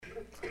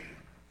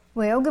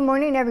Well, good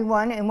morning,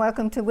 everyone, and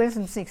welcome to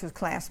Wisdom Seekers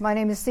class. My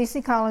name is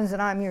Ceci Collins,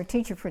 and I'm your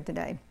teacher for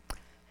today.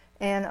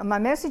 And my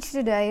message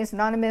today is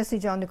not a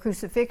message on the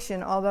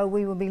crucifixion, although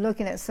we will be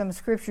looking at some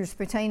scriptures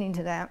pertaining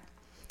to that.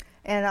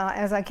 And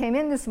as I came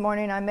in this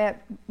morning,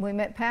 we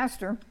met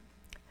Pastor,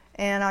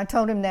 and I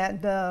told him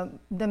that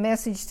the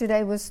message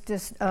today was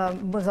just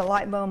was a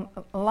light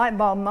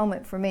bulb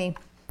moment for me,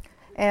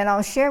 and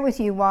I'll share with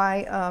you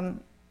why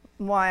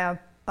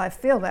I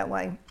feel that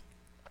way.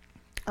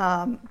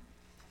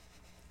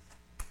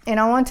 And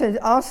I want to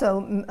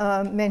also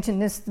mention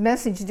this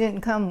message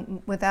didn't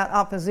come without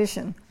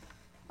opposition.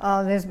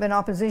 There's been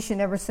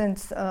opposition ever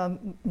since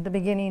the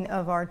beginning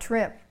of our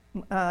trip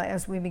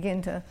as we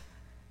begin to,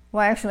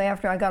 well, actually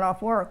after I got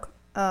off work,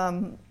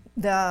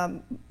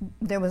 there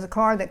was a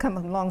car that came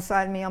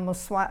alongside me,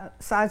 almost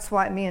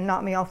sideswiped me and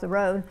knocked me off the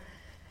road.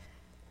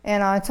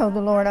 And I told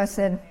the Lord, I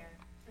said,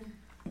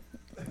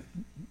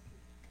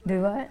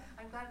 do what?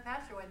 I'm glad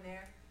Pastor went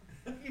there.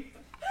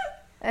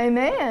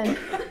 Amen.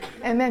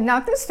 Amen.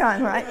 Not this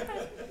time, right?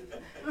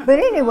 But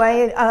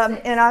anyway,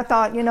 and I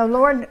thought,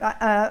 Lord,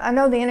 I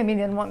know the enemy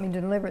didn't want me to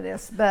deliver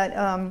this, but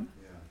and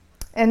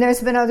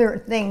there's been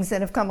other things that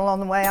have come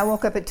along the way. I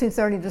woke up at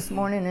 2:30 this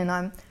morning, and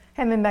I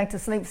haven't been back to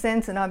sleep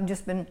since, and I've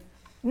just been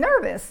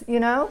nervous,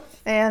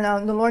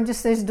 And the Lord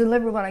just says,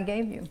 deliver what I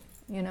gave you,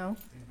 Amen.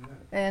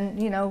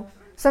 And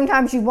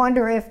sometimes you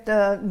wonder if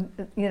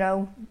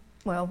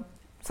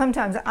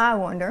sometimes I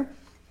wonder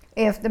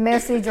if the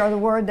message or the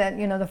word that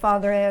the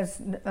Father has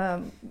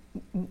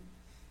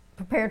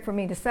prepared for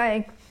me to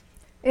say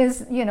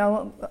is in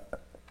the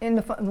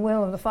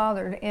will of the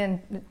Father.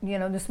 And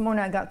this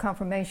morning I got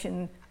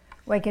confirmation,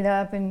 waking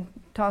up and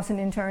tossing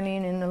and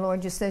turning, and the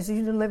Lord just says,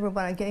 you deliver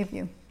what I gave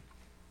you,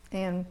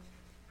 and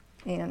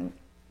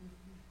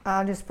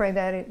I'll just pray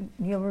that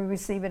you'll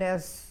receive it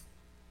as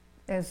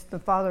the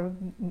Father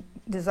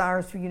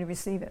desires for you to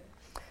receive it.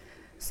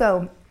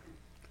 So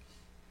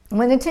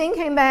when the team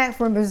came back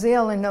from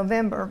Brazil in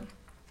November,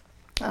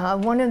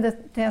 one of the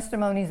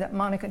testimonies that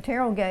Monica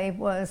Terrell gave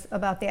was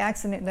about the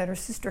accident that her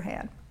sister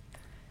had.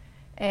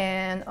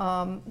 And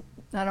I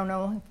don't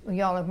know if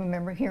y'all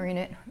remember hearing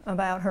it,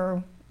 about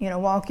her,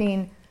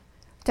 walking,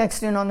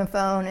 texting on the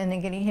phone, and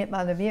then getting hit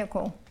by the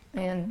vehicle.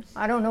 And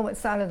I don't know what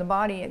side of the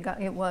body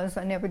it was.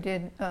 I never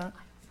did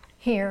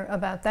hear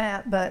about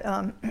that. But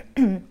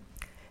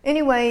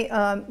anyway,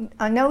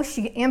 I know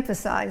she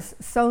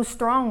emphasized so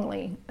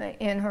strongly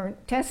in her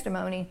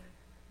testimony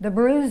the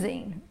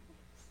bruising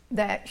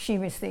that she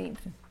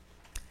received.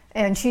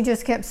 And she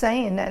just kept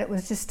saying that it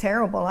was just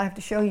terrible. I have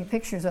to show you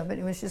pictures of it.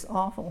 It was just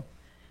awful.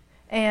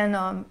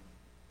 And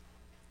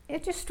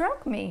it just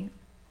struck me.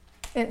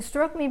 It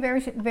struck me very,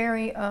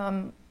 very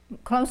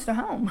close to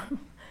home,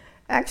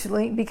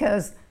 actually,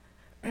 because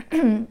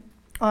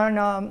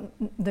on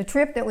the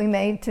trip that we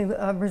made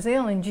to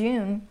Brazil in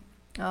June,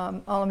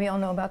 all of y'all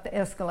know about the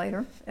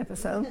escalator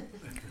episode.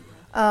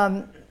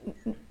 The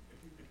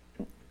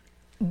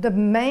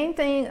main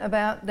thing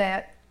about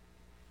that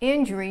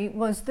injury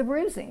was the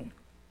bruising.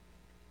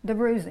 The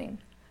bruising.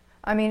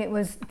 I mean, it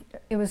was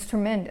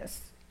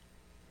tremendous,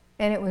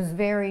 and it was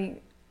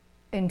very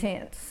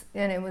intense,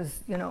 and it was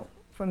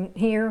from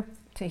here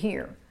to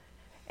here,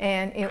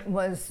 and it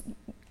was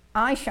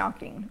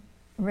eye-shocking,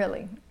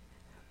 really.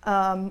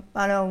 I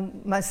know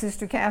my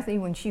sister Kathy,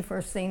 when she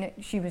first seen it,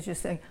 she was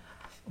just saying,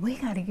 we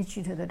got to get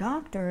you to the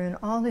doctor and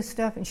all this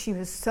stuff, and she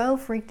was so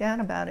freaked out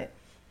about it.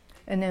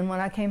 And then when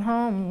I came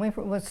home,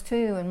 Winfred was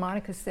too, and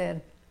Monica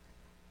said,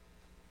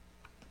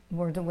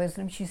 words of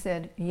wisdom, she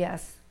said,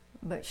 yes,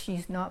 but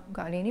she's not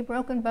got any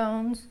broken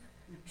bones,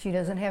 she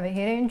doesn't have a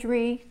head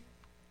injury,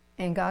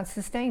 and God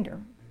sustained her.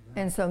 Amen.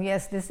 And so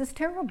yes, this is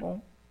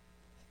terrible,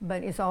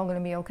 but it's all going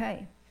to be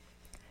okay.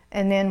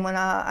 And then when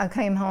I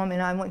came home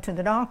and I went to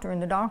the doctor,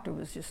 and the doctor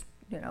was just,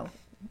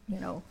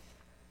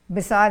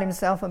 beside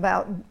himself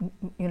about,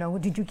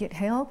 did you get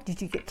help?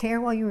 Did you get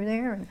care while you were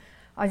there? And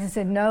I just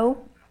said,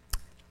 no,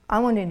 I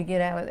wanted to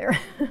get out of there.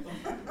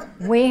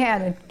 We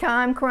had a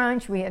time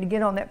crunch. We had to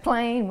get on that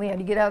plane. We had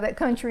to get out of that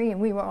country, and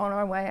we were on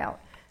our way out.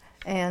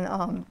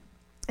 And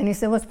he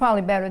said, well, it's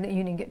probably better that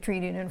you didn't get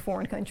treated in a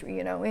foreign country,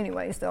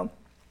 anyway. So,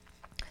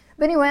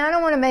 but anyway, I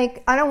don't want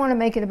to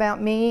make it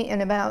about me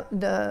and about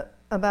the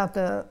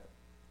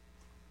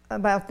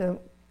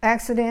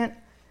accident.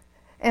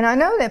 And I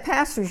know that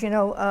pastors,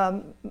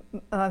 have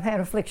had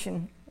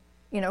affliction,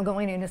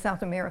 going into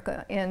South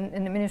America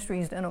and the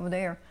ministries done over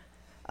there.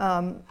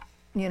 The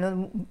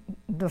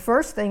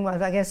first thing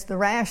was, I guess, the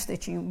rash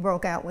that you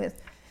broke out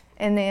with.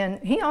 And then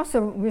he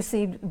also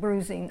received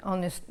bruising on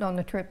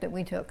the trip that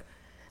we took.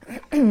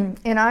 And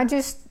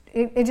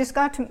it just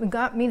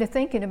got me to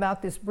thinking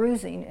about this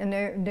bruising, and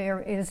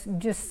there is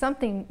just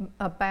something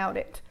about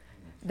it,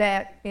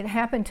 that it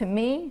happened to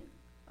me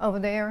over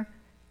there,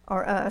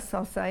 or us,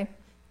 I'll say,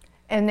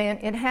 and then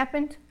it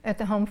happened at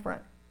the home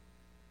front,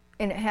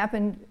 and it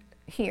happened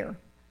here.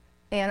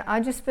 And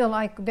I just feel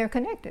like they're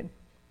connected.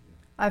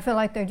 I feel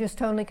like they're just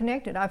totally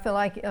connected. I feel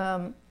like,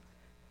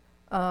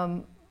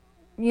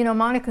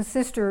 Monica's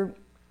sister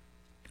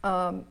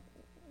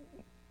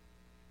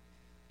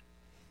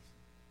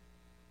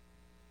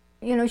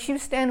she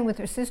was standing with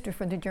her sister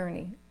for the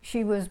journey.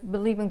 She was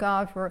believing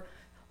God for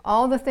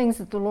all the things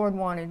that the Lord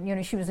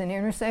wanted. She was in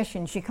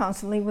intercession. She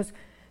constantly was,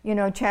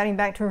 chatting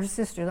back to her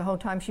sister the whole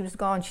time she was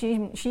gone.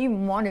 She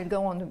even wanted to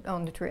go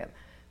on the trip,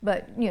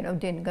 but,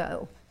 didn't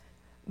go.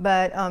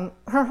 But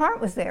her heart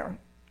was there.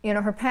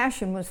 Her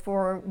passion was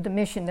for the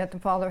mission that the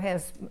Father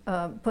has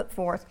put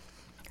forth.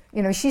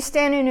 She's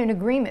standing in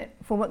agreement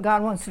for what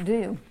God wants to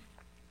do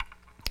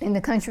in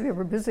the country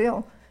of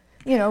Brazil,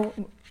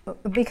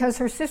 because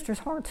her sister's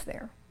heart's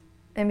there.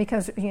 And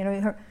because,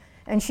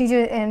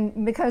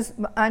 and because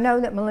I know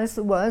that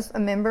Melissa was a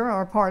member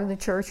or a part of the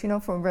church,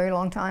 for a very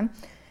long time.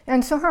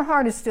 And so her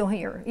heart is still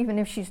here, even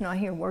if she's not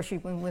here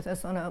worshiping with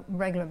us on a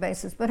regular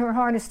basis. But her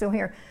heart is still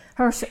here.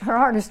 Her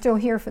heart is still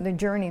here for the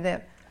journey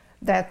that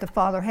the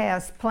Father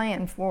has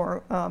planned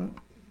for,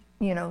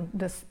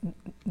 this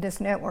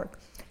network.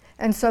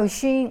 And so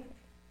she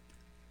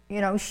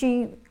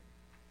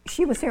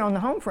was here on the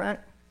home front,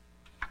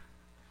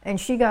 and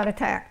she got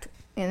attacked.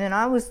 And then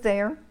I was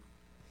there,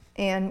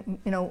 and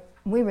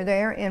we were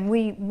there, and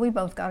we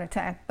both got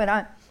attacked. But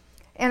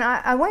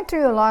I went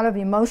through a lot of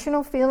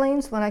emotional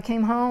feelings when I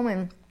came home,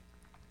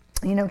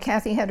 and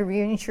Kathy had to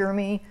reassure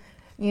me,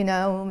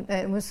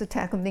 that it was the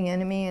attack of the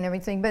enemy and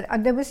everything. But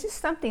there was just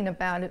something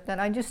about it that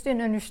I just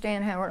didn't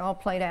understand how it all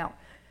played out,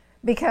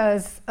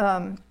 because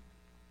I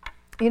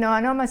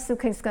know my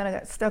suitcase kind of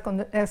got stuck on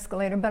the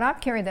escalator, but I've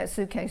carried that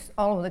suitcase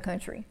all over the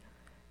country.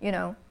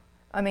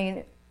 I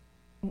mean,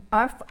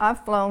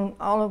 I've flown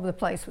all over the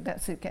place with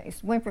that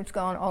suitcase. Winford's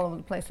gone all over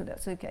the place with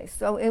that suitcase.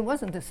 So it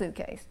wasn't the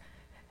suitcase.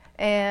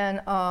 And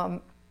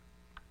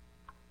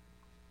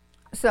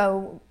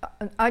so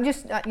I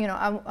just,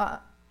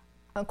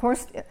 of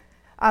course,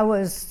 I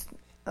was,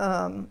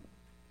 I'm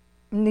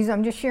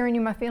just sharing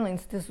you my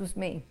feelings. This was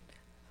me.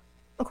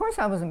 Of course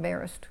I was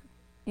embarrassed.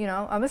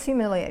 I was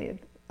humiliated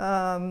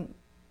in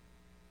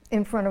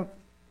front of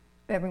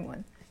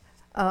everyone.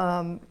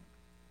 And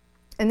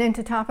then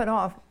to top it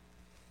off,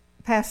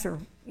 Pastor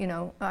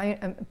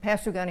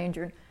got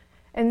injured.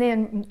 And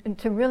then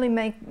to really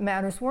make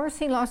matters worse,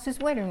 he lost his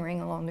wedding ring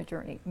along the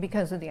journey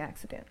because of the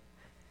accident.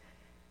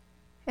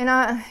 And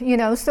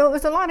so it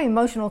was a lot of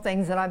emotional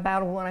things that I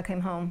battled when I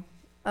came home.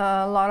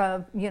 A lot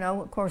of,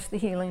 of course, the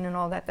healing and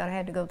all that I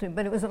had to go through,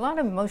 but it was a lot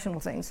of emotional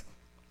things.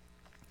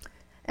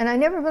 And I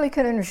never really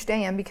could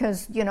understand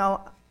because,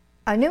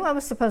 I knew I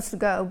was supposed to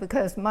go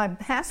because my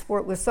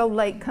passport was so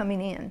late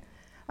coming in.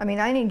 I mean,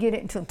 I didn't get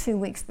it until 2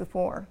 weeks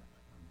before.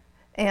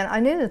 And I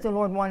knew that the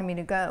Lord wanted me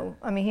to go.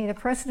 I mean, he had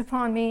pressed it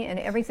upon me, and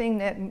everything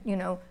that,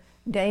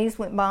 days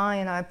went by,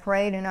 and I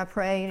prayed, and I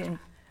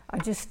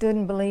just stood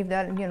and believed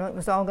that, it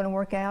was all going to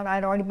work out.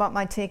 I'd already bought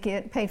my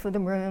ticket, paid for the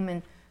room,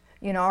 and,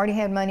 already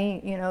had money,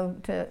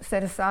 to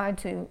set aside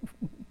to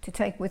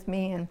take with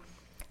me and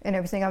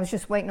everything. I was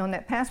just waiting on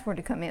that passport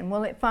to come in.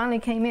 Well, it finally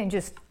came in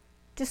just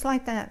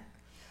like that.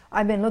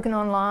 I've been looking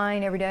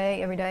online every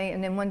day,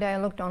 and then one day I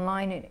looked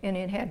online, and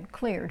it had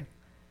cleared.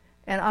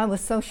 And I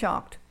was so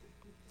shocked.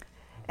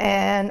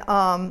 And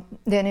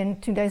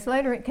then 2 days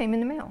later, it came in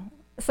the mail.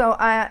 So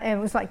it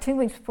was like 2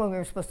 weeks before we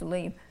were supposed to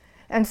leave.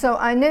 And so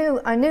I knew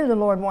the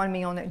Lord wanted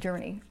me on that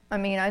journey. I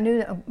mean, I knew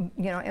that,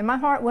 and my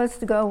heart was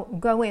to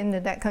go into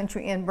that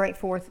country and break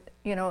forth,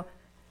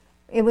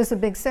 it was a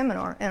big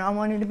seminar, and I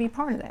wanted to be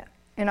part of that.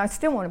 And I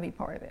still want to be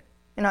part of it.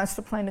 And I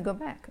still plan to go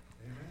back,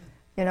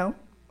 and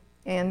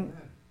Amen.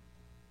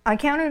 I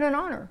count it an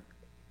honor.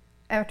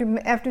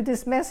 After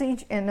this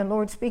message and the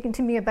Lord speaking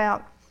to me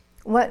about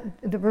what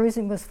the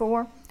bruising was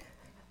for,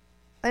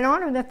 an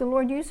honor that the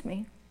Lord used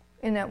me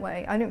in that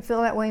way. I didn't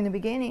feel that way in the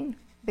beginning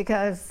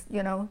because,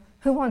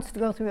 who wants to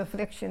go through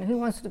affliction? Who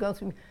wants to go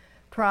through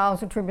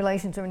trials or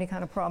tribulations or any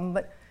kind of problem?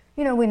 But,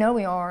 we know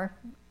we are,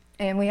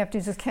 and we have to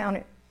just count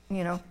it,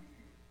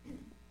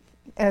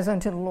 as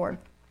unto the Lord.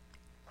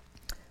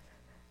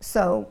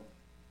 So,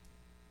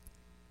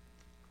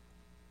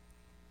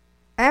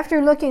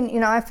 after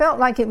looking, I felt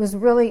like it was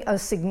really a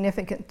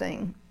significant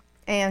thing.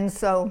 And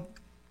so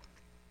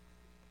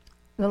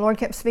the Lord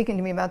kept speaking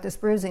to me about this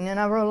bruising, and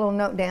I wrote a little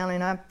note down,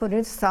 and I put it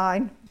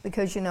aside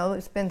because,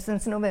 it's been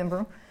since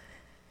November.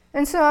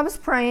 And so I was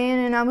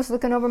praying, and I was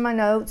looking over my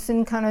notes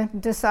and kind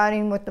of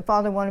deciding what the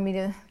Father wanted me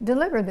to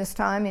deliver this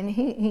time. And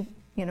he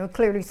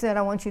clearly said,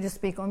 I want you to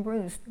speak on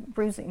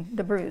bruising,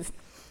 the bruised.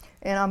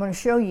 And I'm going to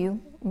show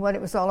you what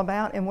it was all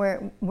about and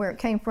where it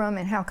came from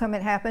and how come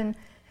it happened.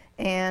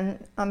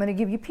 And I'm going to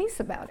give you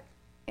peace about it.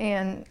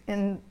 And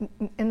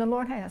the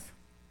Lord has.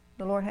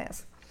 The Lord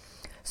has.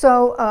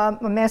 So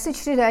my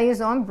message today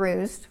is on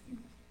bruised.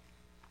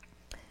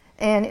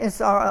 And it's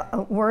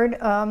our word,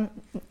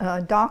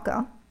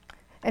 daka.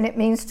 And it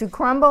means to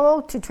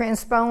crumble, to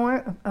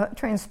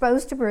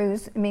transpose to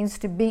bruise. It means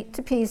to beat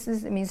to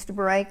pieces. It means to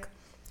break,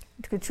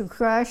 to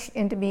crush,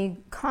 and to be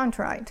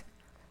contrite.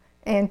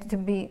 And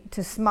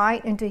to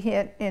smite, and to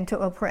hit, and to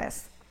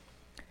oppress.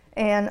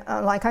 And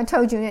like I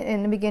told you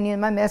in the beginning of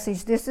my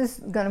message, this is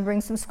going to bring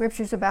some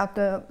scriptures about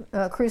the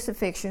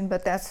crucifixion,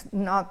 but that's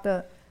not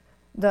the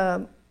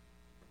vein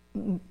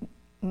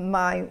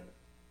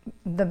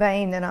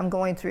that I'm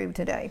going through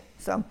today.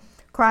 So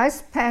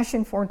Christ's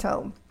passion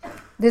foretold.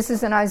 This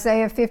is in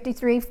Isaiah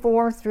 53,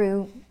 4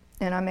 through,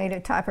 and I made a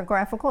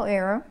typographical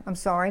error. I'm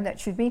sorry, that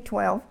should be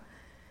 12.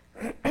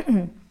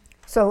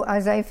 So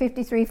Isaiah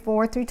 53,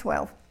 4 through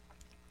 12.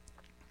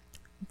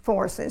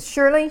 4 says,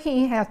 Surely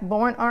he hath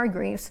borne our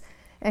griefs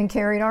and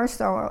carried our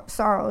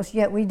sorrows,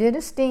 yet we did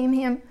esteem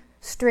him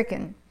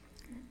stricken,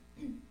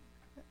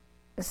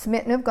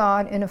 smitten of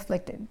God, and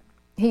afflicted.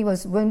 He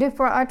was wounded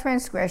for our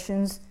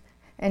transgressions,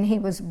 and he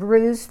was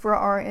bruised for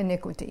our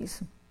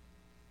iniquities.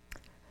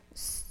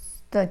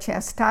 The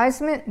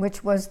chastisement,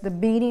 which was the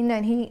beating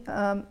that he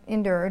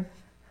endured,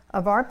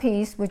 of our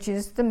peace, which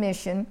is the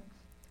mission,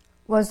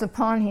 was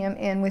upon him,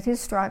 and with his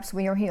stripes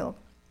we are healed.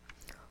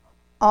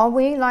 All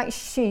we like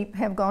sheep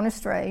have gone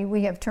astray.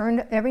 We have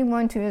turned every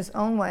one to his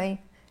own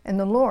way, and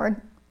the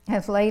Lord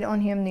hath laid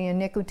on him the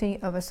iniquity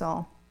of us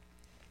all.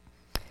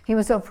 He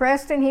was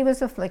oppressed and he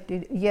was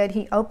afflicted, yet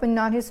he opened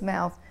not his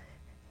mouth.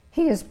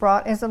 He is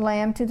brought as a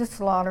lamb to the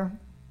slaughter,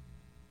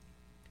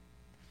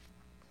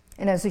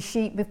 and as a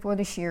sheep before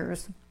the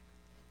shearers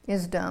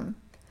is dumb.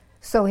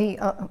 So he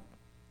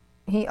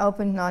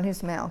opened not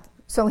his mouth.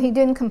 So he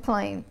didn't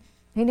complain.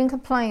 He didn't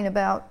complain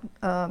about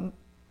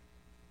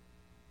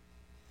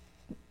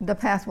the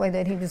pathway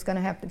that he was going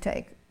to have to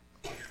take.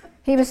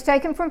 He was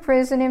taken from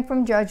prison and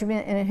from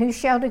judgment, and who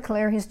shall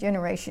declare his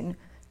generation?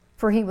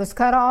 For he was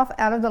cut off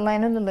out of the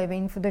land of the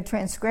living. For the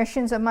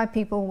transgressions of my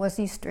people was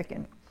he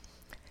stricken.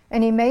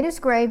 And he made his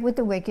grave with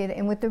the wicked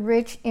and with the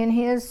rich in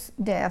his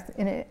death.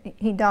 And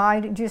he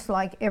died just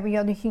like every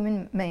other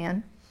human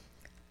man.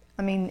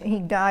 I mean, he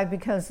died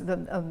because of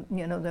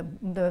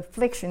the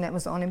affliction that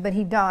was on him. But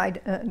he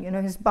died,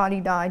 his body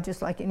died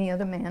just like any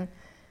other man.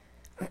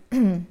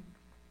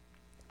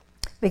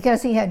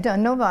 Because he had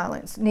done no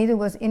violence, neither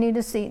was any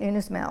deceit in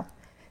his mouth.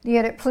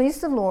 Yet it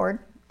pleased the Lord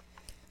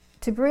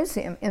to bruise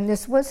him, and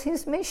this was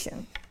his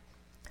mission.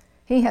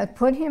 He hath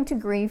put him to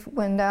grief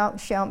when thou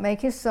shalt make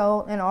his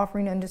soul an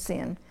offering unto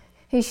sin.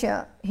 He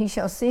shall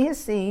see his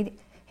seed,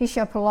 he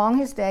shall prolong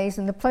his days,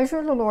 and the pleasure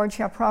of the Lord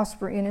shall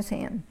prosper in his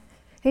hand.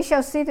 He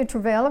shall see the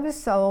travail of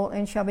his soul,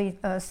 and shall be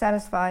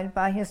satisfied.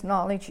 By his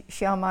knowledge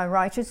shall my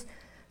righteous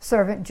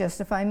servant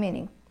justify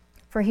many.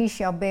 For he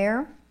shall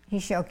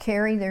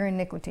carry their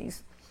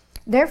iniquities.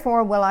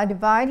 Therefore will I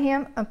divide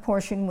him a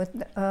portion with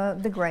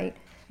the great,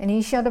 and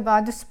he shall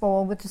divide the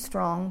spoil with the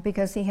strong,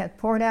 because he hath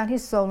poured out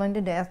his soul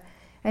unto death,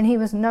 and he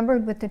was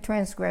numbered with the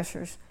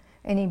transgressors,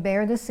 and he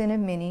bare the sin of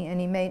many, and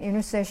he made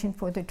intercession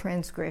for the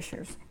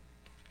transgressors.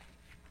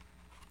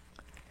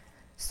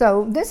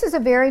 So this is a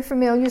very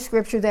familiar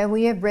scripture that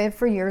we have read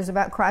for years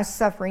about Christ's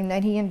suffering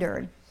that he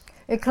endured.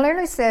 It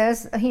clearly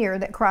says here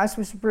that Christ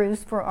was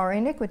bruised for our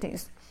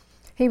iniquities.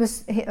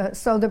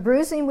 So the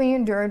bruising we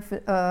endured,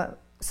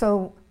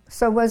 so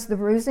was the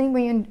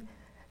bruising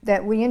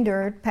that we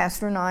endured,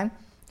 Pastor and I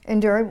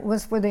endured,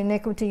 was for the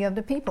iniquity of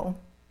the people.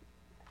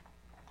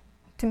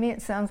 To me,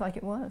 it sounds like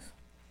it was.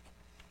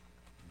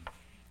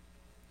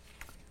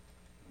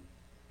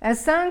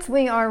 As sons,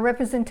 we are a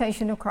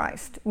representation of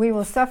Christ. We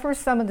will suffer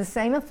some of the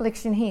same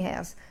affliction he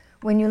has.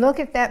 When you look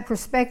at that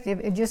perspective,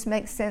 it just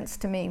makes sense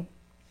to me.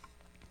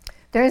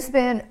 There has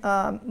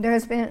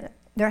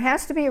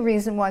to be a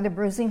reason why the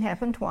bruising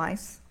happened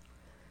twice.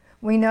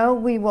 We know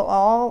we will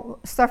all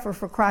suffer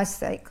for Christ's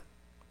sake.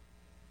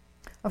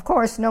 Of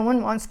course, no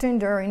one wants to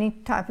endure any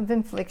type of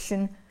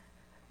infliction,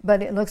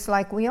 but it looks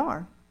like we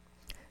are.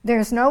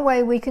 There's no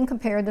way we can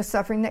compare the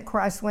suffering that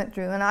Christ went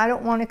through, and I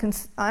don't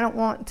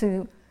want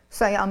to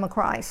say I'm a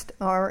Christ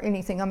or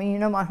anything. I mean, you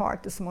know my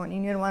heart this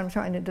morning. You know what I'm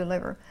trying to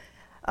deliver,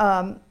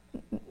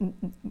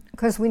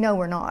 because we know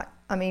we're not.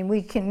 I mean,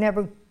 we can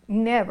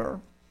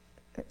never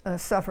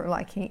suffer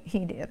like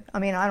he did. I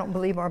mean, I don't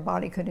believe our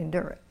body could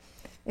endure it.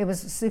 It was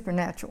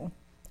supernatural,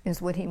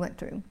 is what he went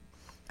through.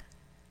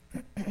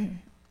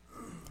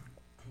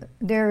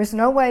 There is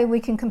no way we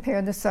can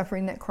compare the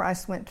suffering that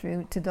Christ went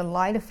through to the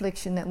light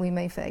affliction that we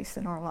may face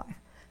in our life.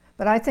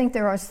 But I think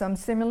there are some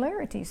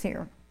similarities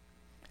here.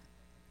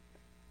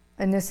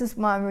 And this is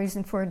my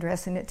reason for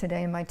addressing it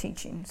today in my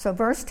teaching. So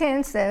verse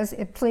 10 says,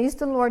 it pleased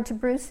the Lord to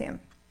bruise him.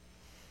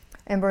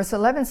 And verse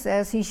 11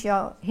 says, he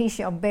shall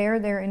bear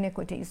their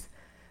iniquities.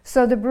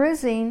 So the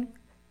bruising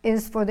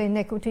is for the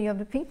iniquity of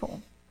the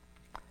people.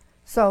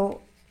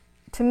 So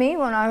to me,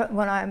 when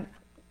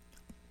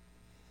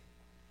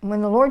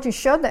the Lord just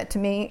showed that to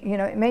me,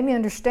 it made me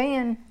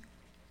understand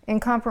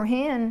and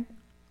comprehend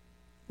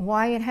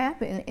why it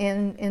happened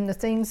and the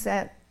things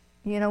that,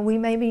 we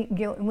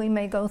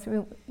may go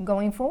through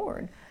going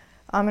forward.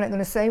 I'm not going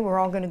to say we're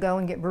all going to go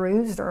and get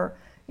bruised but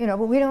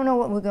we don't know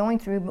what we're going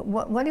through,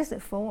 but what is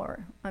it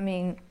for? I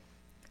mean,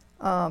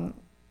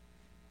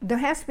 there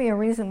has to be a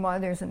reason why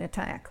there's an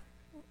attack.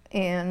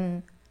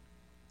 And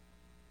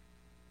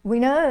we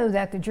know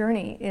that the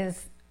journey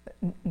is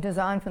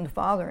designed from the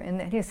Father and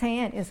that his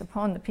hand is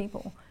upon the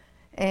people.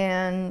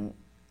 And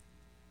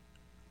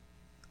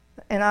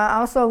I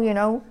also,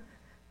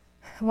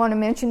 want to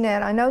mention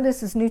that I know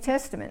this is New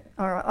Testament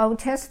or Old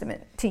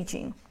Testament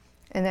teaching,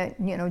 and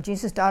that,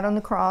 Jesus died on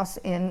the cross,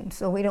 and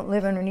so we don't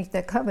live underneath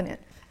that covenant.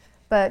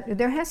 But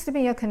there has to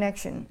be a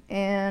connection,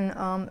 and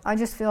I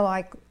just feel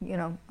like,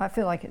 I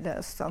feel like it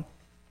does. So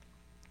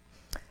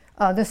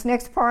this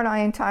next part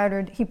I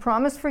entitled, He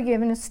Promised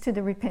Forgiveness to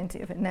the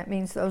Repentive, and that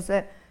means those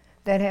that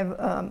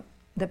have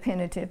the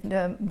penitive,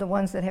 the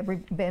ones that have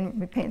been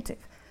repentive.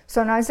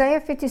 So in Isaiah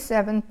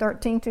 57,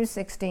 13 through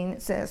 16,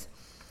 it says,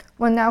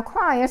 when thou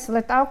criest,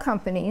 let thy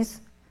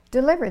companies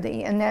deliver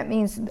thee. And that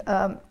means,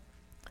 don't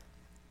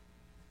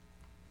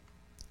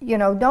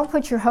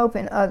put your hope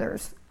in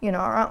others.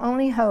 Our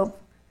only hope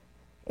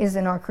is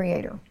in our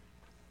Creator.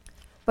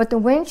 But the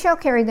wind shall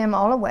carry them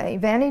all away,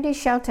 vanity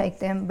shall take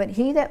them, but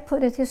he that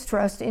putteth his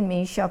trust in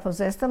me shall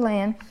possess the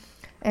land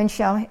and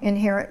shall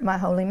inherit my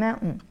holy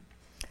mountain.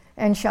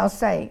 And shall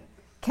say,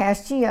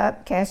 cast ye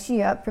up,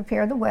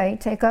 prepare the way,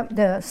 take up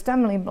the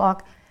stumbling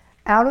block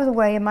out of the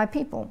way of my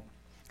people.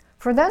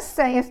 For thus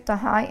saith the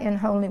high and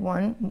holy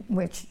one,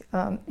 which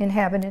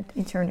inhabited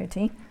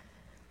eternity,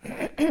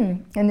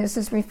 and this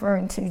is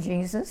referring to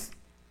Jesus,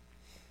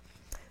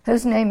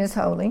 whose name is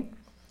holy.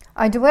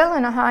 I dwell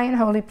in a high and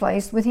holy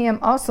place, with him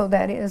also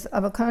that is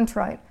of a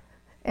contrite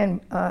and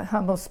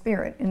humble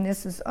spirit. And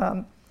this is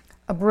a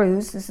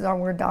bruise. This is our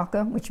word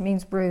daka, which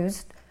means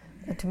bruised,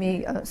 to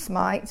be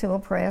smite, to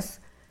oppress,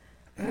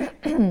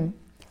 and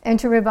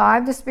to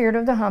revive the spirit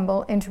of the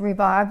humble, and to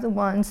revive the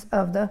ones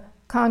of the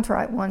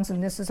contrite ones,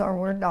 and this is our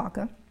word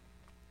daka.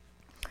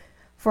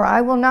 For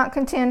I will not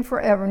contend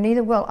forever,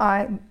 neither will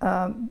I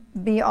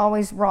be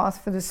always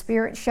wroth, for the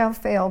spirit shall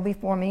fail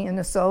before me in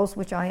the souls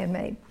which I have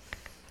made.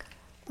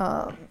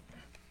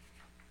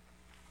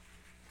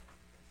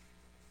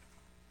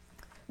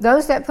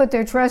 Those that put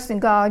their trust in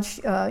God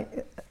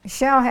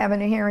shall have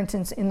an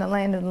inheritance in the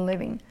land of the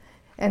living.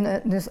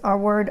 And our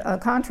word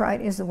contrite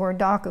is the word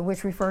daka,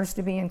 which refers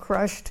to being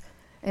crushed,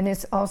 and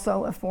it's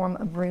also a form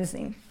of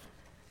bruising.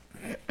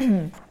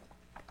 The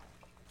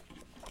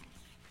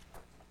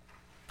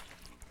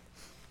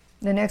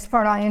next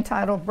part I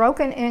entitled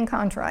Broken and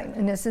Contrite,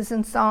 and this is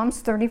in Psalms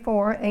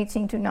 34,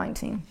 18 to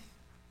 19.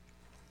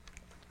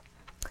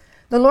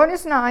 The Lord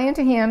is nigh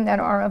unto him that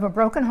are of a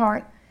broken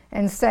heart,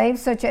 and save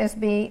such as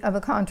be of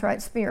a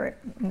contrite spirit.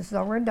 And this is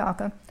our word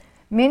daka.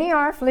 Many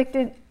are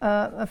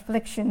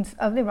afflictions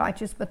of the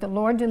righteous, but the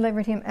Lord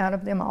delivered him out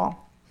of them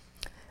all.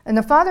 And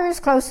the Father is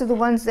close to the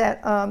ones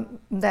that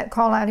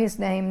call out his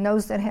name,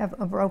 those that have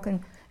a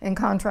broken and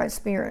contrite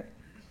spirit.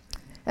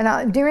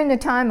 And during the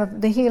time of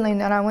the healing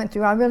that I went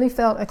through, I really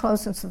felt a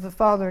closeness of the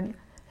Father.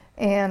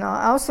 And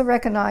I also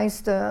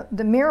recognized the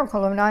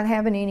miracle of not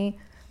having any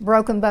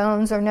broken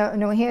bones or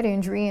no head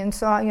injury. And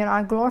so,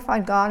 I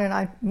glorified God, and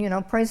I,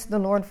 praised the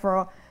Lord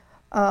for,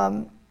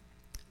 that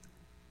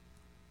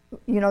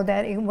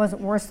it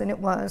wasn't worse than it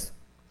was.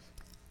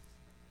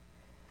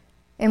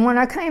 And when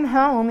I came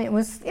home, it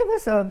was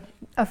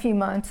a few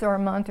months or a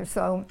month or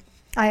so.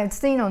 I had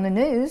seen on the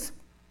news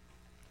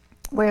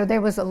where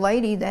there was a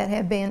lady that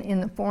had been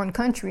in the foreign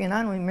country, and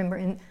I don't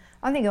remember,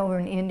 I think over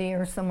in India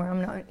or somewhere.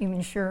 I'm not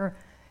even sure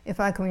if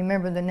I can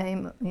remember the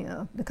name,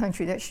 the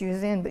country that she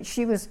was in. But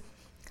she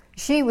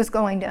was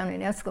going down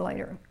an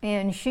escalator,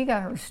 and she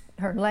got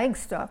her leg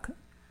stuck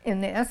in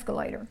the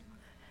escalator,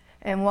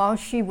 and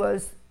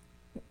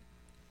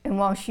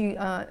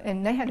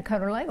and they had to cut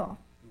her leg off.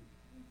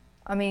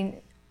 I mean,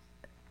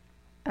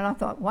 and I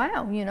thought,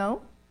 wow,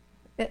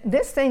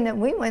 this thing that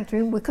we went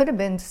through, we could have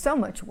been so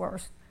much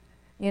worse,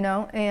 and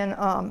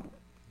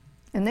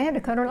they had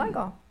to cut her leg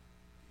off.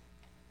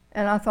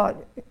 And I thought,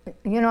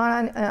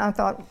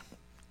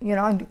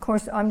 of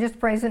course, I'm just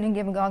praising and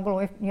giving God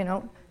glory,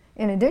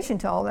 in addition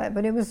to all that.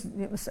 But it was,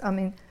 I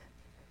mean,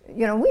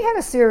 we had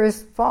a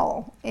serious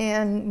fall,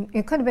 and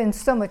it could have been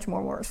so much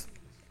more worse.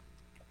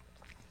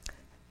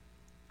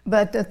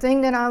 But the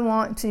thing that I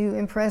want to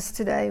impress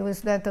today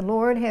was that the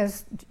Lord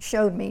has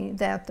showed me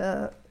that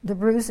the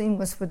bruising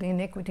was for the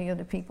iniquity of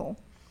the people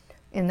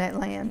in that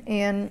land.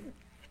 And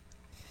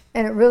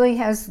it really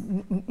has,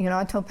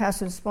 I told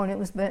Pastor this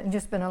morning,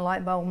 just been a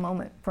light bulb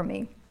moment for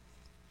me.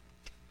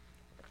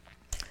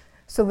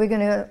 So we're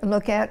going to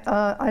look at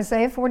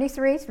Isaiah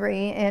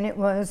 43:3, and it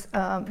was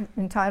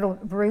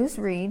entitled Bruised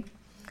Reed.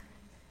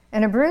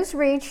 And a bruised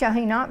reed shall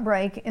he not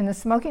break, and the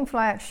smoking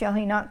flax shall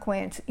he not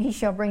quench. He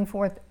shall bring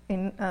forth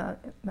in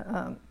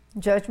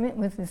judgment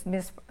with his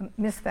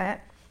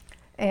misfat,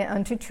 and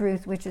unto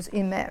truth, which is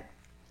emet.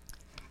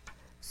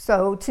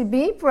 So to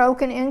be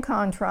broken and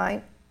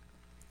contrite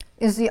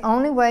is the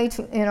only way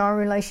in our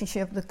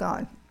relationship with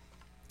God.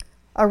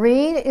 A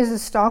reed is a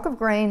stalk of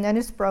grain that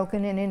is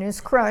broken, and it is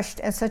crushed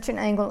at such an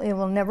angle it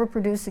will never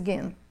produce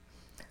again.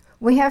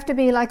 We have to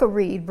be like a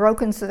reed,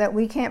 broken so that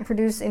we can't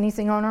produce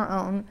anything on our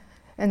own,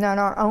 and that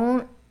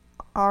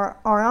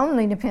our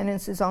only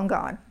dependence is on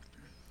God.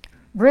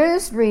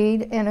 Bruised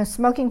reed and a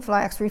smoking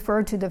flax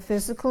refer to the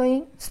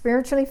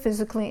spiritually,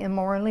 physically, and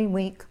morally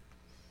weak.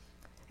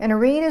 And a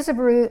reed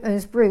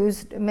is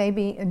bruised, may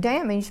be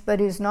damaged,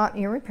 but is not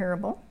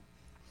irreparable.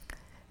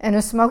 And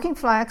a smoking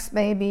flax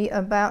may be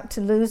about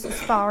to lose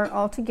its power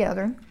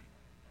altogether,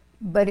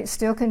 but it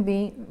still can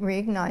be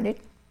reignited.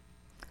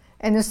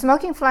 And the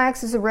smoking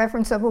flax is a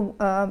reference of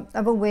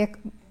a wick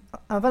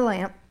of a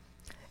lamp,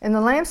 And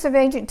the lamps of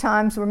ancient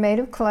times were made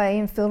of clay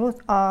and filled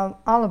with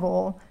olive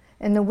oil,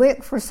 and the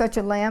wick for such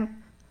a lamp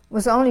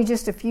was only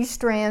just a few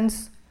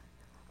strands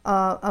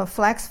of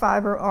flax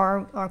fiber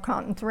or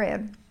cotton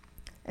thread.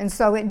 And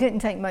so it didn't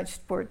take much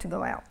for it to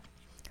go out.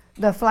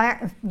 The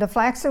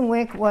flaxen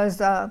wick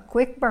was a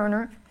quick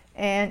burner,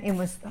 and it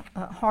was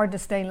hard to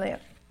stay lit.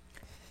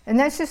 And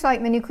that's just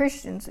like many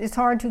Christians. It's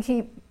hard to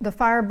keep the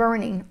fire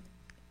burning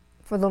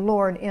for the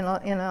Lord in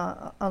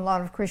a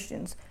lot of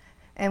Christians.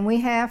 And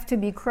we have to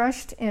be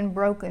crushed and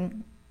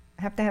broken,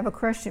 have to have a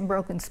crushed and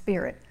broken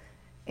spirit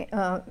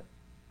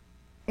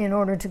in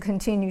order to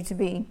continue to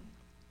be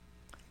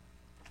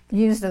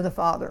used of the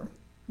Father.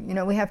 You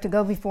know, we have to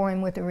go before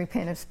Him with a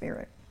repentant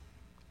spirit.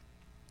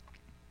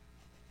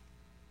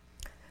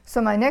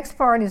 So my next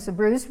part is the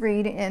bruised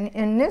reed, and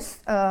in this,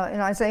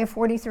 in Isaiah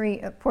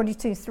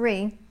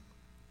 42:3,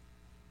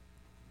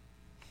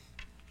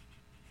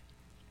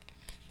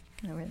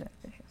 I read that.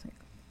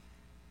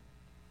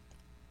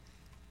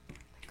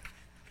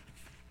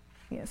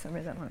 Yes, I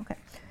read that one. Okay.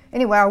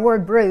 Anyway, our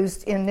word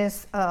bruised in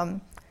this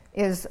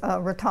is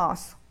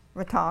ratos,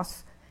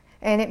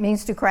 and it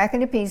means to crack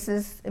into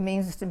pieces. It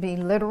means to be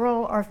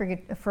literal or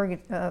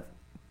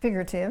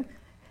figurative,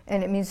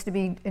 and it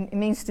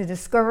means to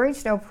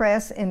discourage, to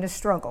oppress, and to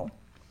struggle.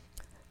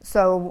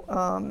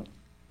 So,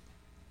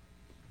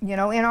 you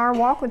know, in our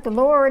walk with the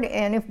Lord,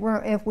 and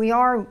if we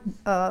are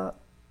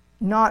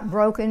not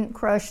broken,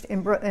 crushed,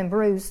 and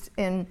bruised,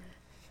 and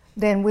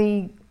then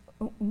we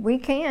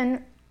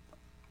can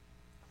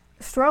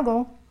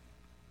struggle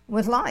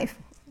with life.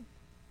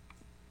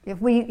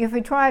 If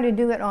we try to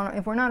do it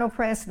if we're not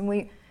oppressed and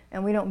we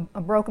don't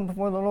are broken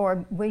before the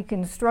Lord, we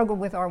can struggle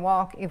with our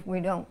walk if we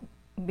don't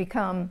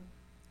become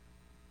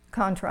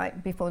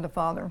contrite before the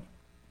Father.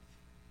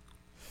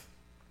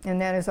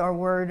 And that is our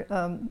word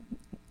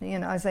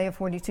in Isaiah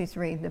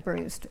 42:3, the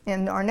bruised.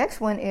 And our next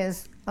one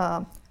is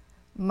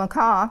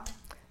makah,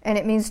 and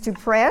it means to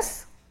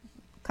press,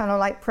 kind of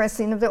like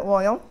pressing of the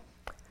oil.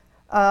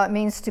 It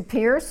means to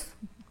pierce.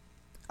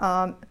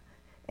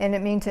 And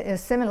it means to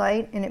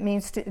assimilate,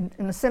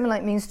 and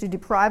assimilate means to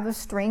deprive of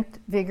strength,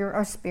 vigor,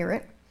 or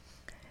spirit.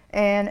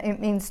 And it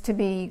means to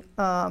be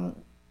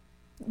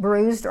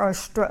bruised or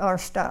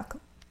stuck.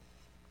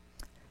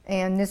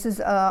 And this is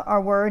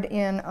our word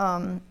in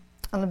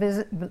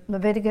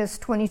Leviticus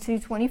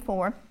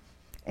 22:24,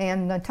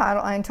 and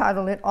I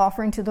entitled it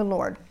Offering to the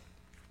Lord.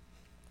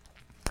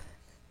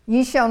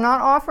 Ye shall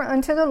not offer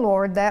unto the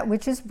Lord that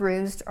which is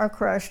bruised, or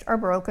crushed, or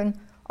broken,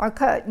 or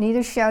cut,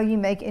 neither shall you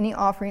make any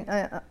offering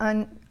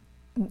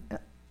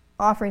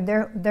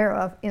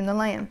thereof in the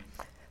land.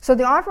 So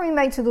the offering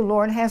made to the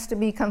Lord has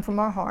to come from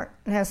our heart.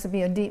 It has to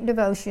be a deep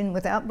devotion,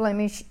 without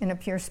blemish, in a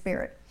pure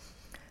spirit.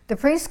 The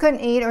priest couldn't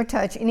eat or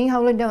touch any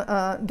holy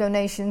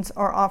donations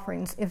or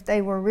offerings. If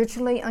they were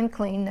ritually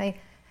unclean,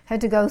 they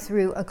had to go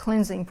through a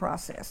cleansing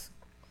process.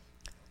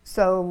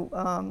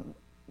 So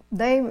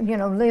they,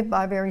 lived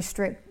by very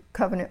strict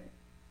covenant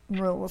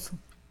rules.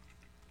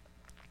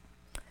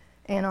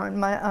 And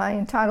I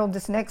entitled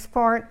this next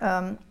part,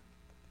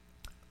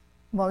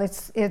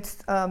 it's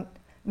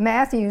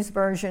Matthew's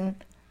version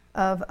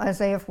of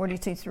Isaiah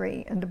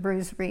 42:3 and the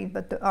bruised reed.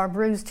 But our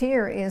bruised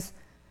here is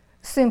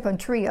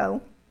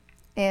sympatrio,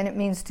 and it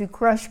means to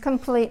crush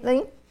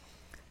completely.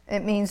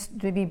 It means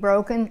to be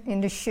broken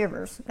into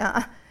shivers.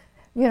 Now,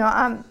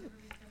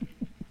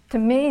 to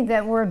me,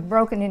 that word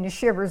broken into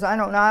shivers, I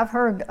don't know. I've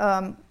heard,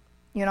 I'm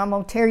going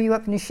to tear you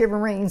up into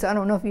shiverings. I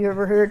don't know if you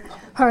ever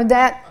heard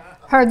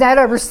that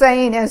ever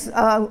saying as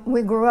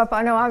we grew up.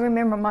 I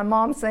remember my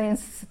mom saying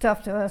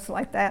stuff to us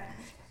like that.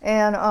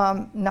 And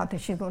not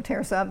that she's going to tear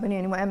us up, but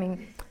anyway,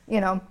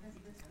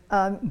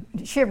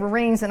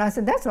 shiverings. And I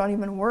said, that's not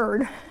even a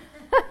word,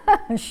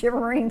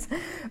 shiverings.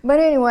 But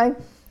anyway,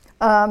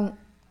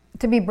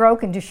 to be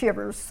broken to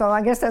shivers. So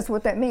I guess that's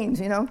what that means,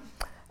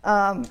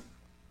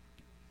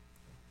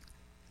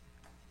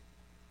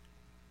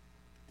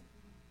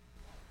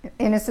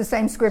 And it's the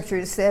same scripture.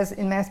 It says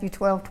in Matthew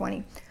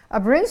 12:20, a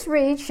bruised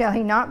reed shall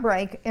he not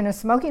break, and a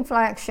smoking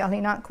flax shall he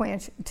not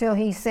quench, till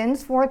he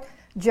sends forth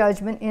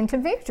judgment into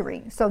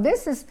victory. So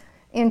this is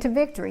into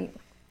victory.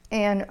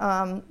 And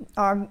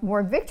our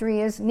word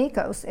victory is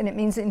nikos, and it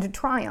means into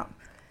triumph.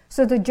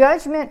 So the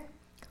judgment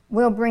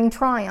will bring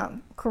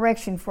triumph,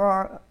 correction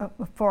for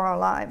our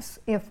lives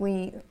if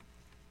we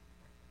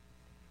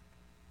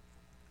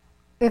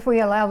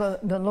allow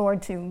the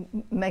Lord to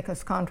make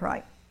us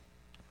contrite.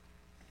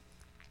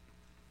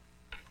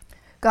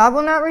 God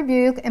will not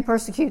rebuke and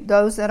persecute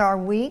those that are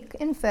weak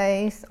in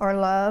faith or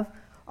love,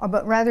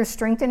 but rather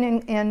strengthen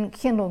and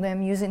kindle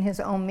them using his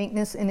own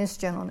meekness and his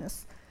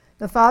gentleness.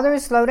 The Father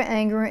is slow to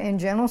anger and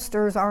gentle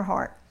stirs our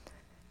heart.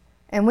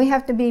 And we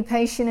have to be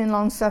patient and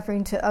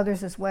long-suffering to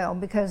others as well,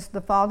 because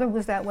the Father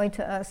was that way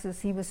to us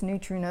as he was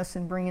nurturing us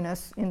and bringing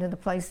us into the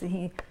place that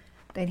he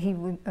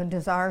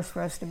desires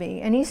for us to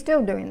be. And he's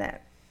still doing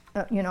that,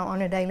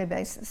 on a daily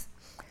basis.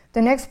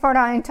 The next part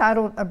I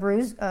entitled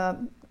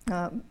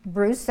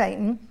Bruised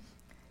Satan,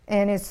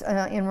 and it's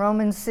in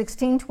Romans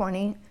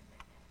 16:20,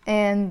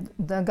 And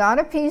the God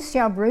of peace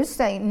shall bruise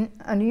Satan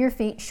under your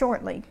feet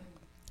shortly.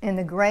 And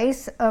the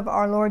grace of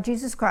our Lord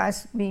Jesus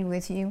Christ be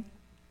with you.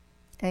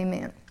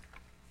 Amen.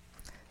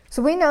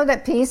 So we know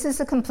that peace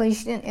is a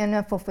completion and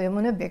a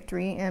fulfillment of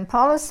victory. And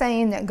Paul is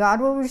saying that God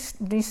will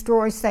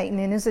destroy Satan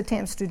in his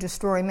attempts to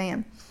destroy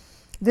man.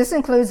 This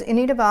includes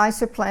any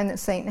device or plan that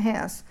Satan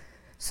has.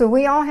 So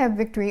we all have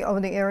victory over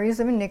the areas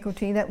of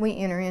iniquity that we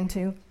enter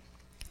into.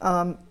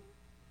 In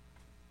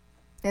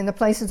the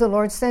places the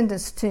Lord sends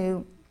us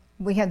to,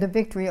 we have the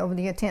victory over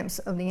the attempts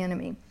of the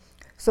enemy.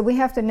 So we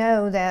have to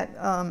know that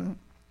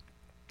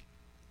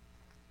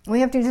we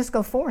have to just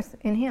go forth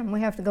in Him.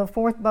 We have to go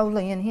forth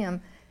boldly in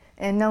Him,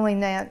 and knowing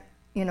that,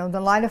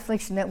 the light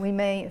affliction that we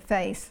may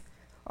face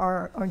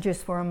are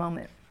just for a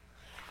moment.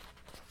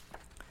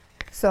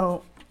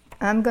 So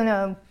I'm going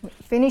to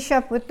finish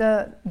up with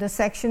the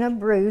section of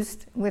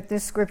Bruised with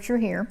this scripture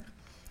here.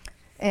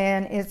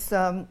 And it's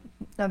a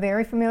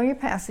very familiar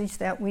passage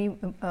that we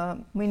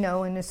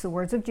know, and it's the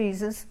words of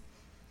Jesus.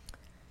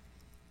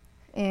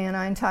 And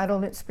I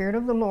entitled it Spirit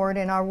of the Lord,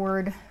 and our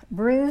word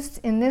bruised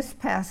in this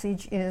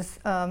passage is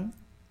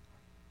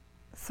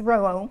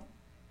throwo,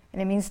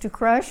 and it means to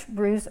crush,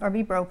 bruise, or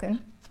be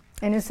broken.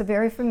 And it's a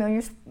very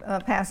familiar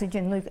passage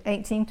in Luke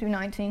 18 through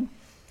 19.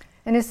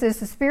 And it says,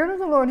 the Spirit of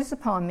the Lord is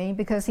upon me,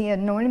 because He had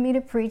anointed me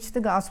to preach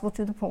the gospel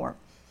to the poor.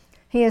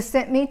 He has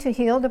sent me to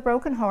heal the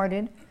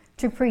brokenhearted,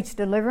 to preach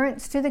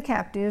deliverance to the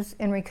captives,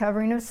 and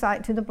recovering of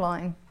sight to the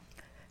blind,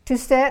 to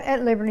set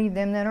at liberty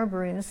them that are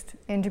bruised,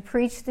 and to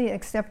preach the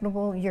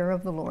acceptable year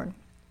of the Lord.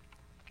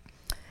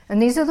 And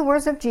these are the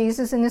words of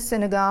Jesus in the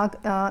synagogue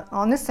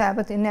on the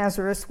Sabbath in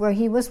Nazareth, where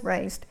He was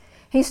raised.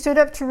 He stood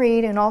up to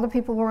read, and all the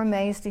people were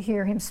amazed to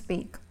hear Him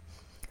speak.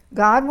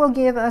 God will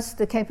give us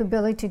the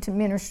capability to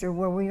minister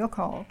where we are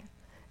called,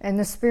 and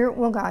the Spirit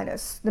will guide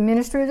us. The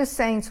ministry of the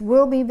saints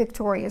will be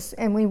victorious,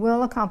 and we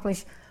will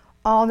accomplish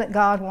all that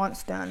God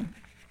wants done.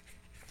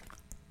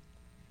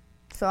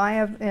 So I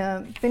have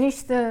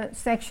finished the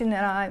section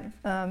that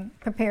I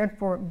prepared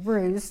for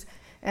Bruised,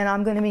 and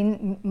I'm going to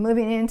be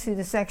moving into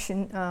the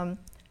section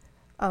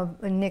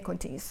of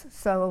iniquities.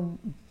 So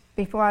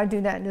before I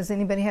do that, does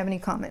anybody have any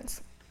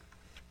comments?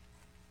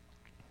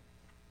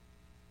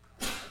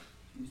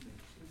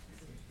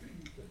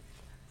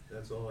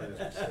 That's all I have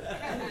to say.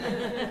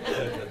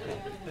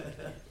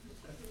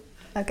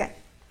 Okay.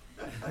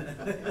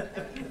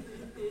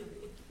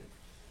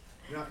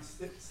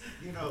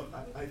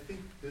 I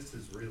think this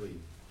is really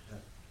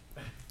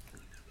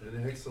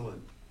an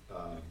excellent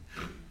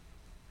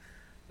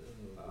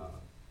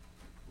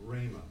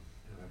rhema,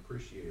 and I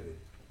appreciate it.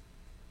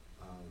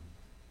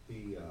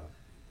 The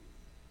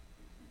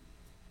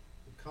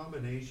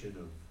combination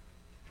of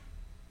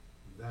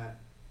that,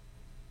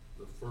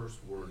 the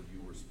first word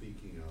you were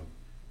speaking of,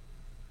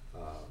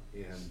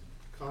 and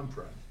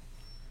contract,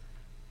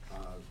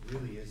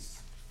 really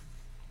is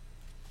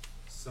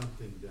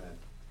something that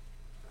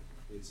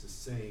it's the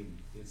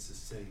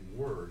same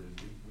word,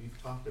 and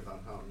we've talked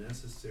about how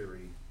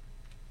necessary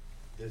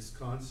this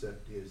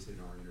concept is in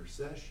our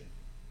intercession,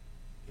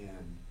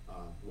 and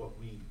what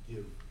we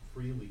give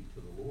freely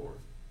to the Lord,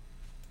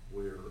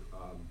 where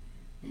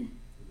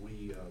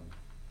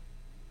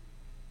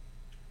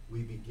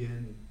we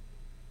begin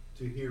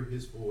to hear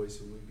His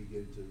voice, and we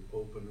begin to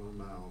open our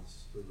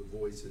mouths to the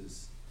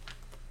voices,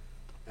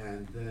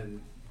 and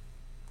then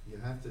you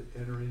have to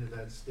enter into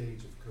that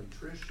stage of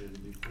contrition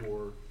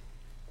before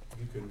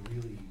you can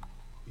really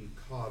be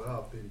caught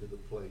up into the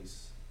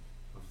place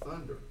of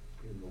thunder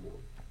in the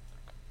Lord.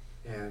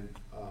 And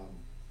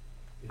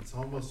it's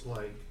almost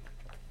like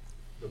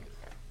I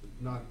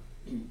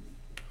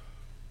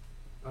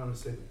don't want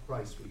to say the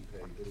price we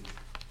pay, but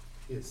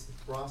it's the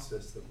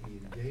process that we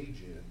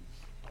engage in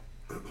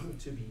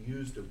to be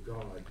used of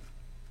God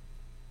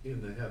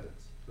in the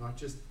heavens. Not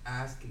just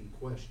asking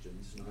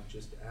questions, not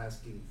just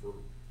asking for,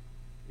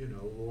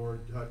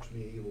 Lord, touch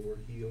me, Lord,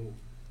 heal,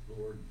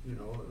 Lord, and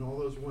all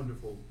those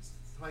wonderful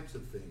types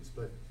of things.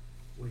 But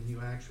when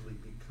you actually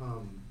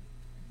become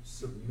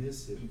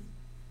submissive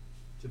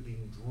to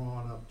being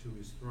drawn up to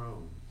His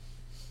throne,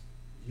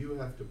 you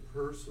have to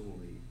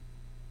personally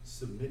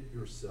submit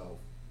yourself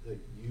that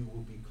you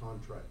will be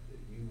contracted,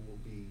 you will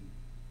be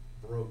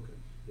broken,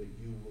 that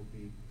you will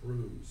be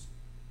bruised.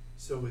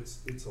 So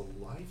it's a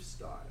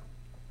lifestyle,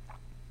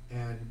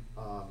 and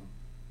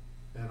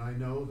I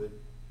know that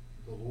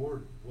the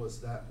Lord was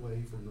that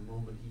way from the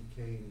moment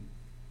He came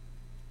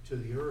to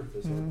the earth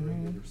as our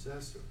great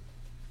intercessor.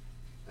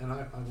 And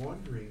I'm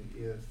wondering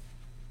if,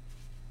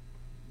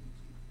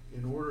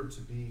 in order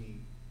to be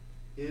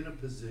in a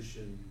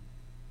position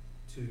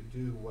to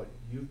do what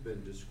you've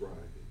been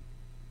describing,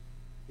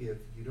 if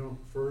you don't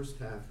first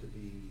have to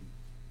be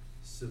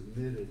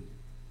submitted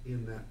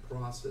in that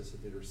process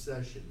of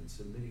intercession and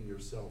submitting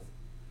yourself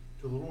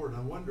to the Lord. And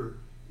I wonder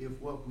if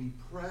what we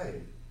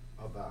pray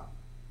about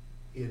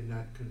in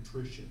that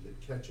contrition that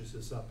catches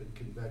us up in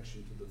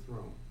convection to the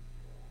throne,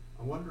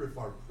 I wonder if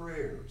our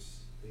prayers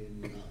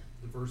in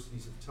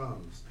diversities of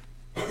tongues,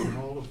 in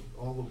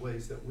all the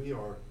ways that we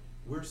are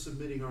we're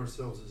submitting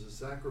ourselves as a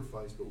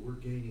sacrifice, but we're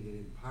gaining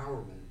an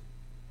empowerment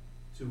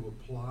to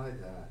apply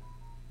that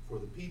for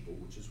the people,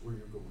 which is where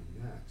you're going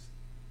next.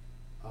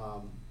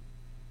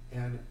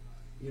 And,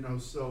 you know,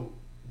 so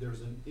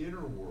there's an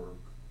inner work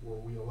where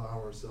we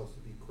allow ourselves to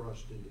be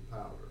crushed into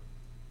powder.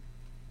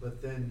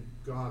 But then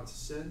God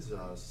sends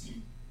us,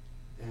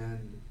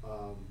 and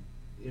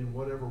in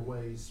whatever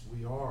ways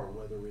we are,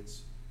 whether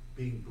it's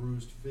being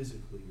bruised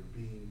physically or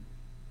being,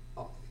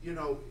 you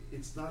know,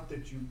 it's not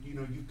that you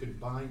know, you can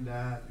bind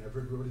that and have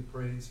everybody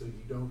praying so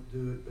you don't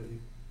do it, but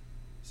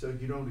so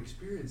you don't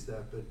experience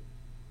that. But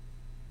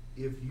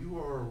if you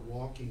are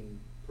walking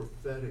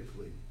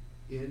prophetically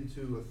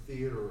into a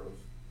theater of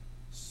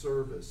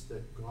service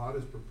that God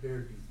has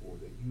prepared you for,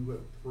 that you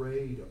have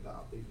prayed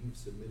about, that you've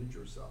submitted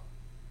yourself,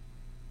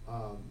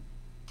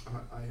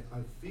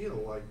 I feel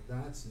like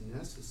that's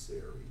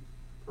necessary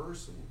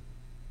personally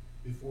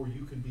before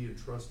you can be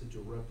entrusted to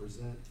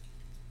represent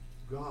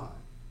God.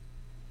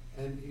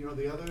 And you know,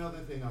 the other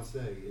thing I'll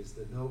say is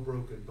the no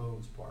broken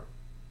bones part.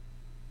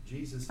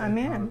 Jesus said,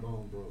 Amen. Not a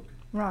bone broken.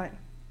 Right.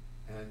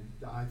 And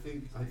I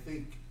think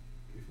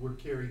if we're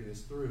carrying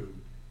this through,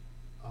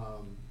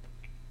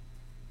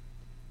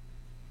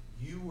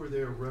 you were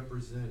there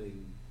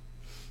representing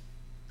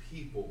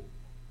people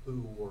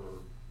who were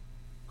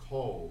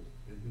called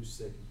and who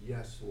said,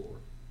 yes,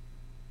 Lord.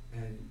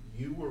 And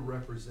you were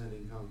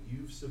representing how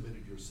you've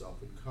submitted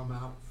yourself and come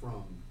out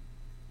from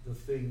the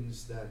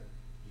things that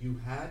you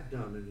had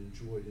done and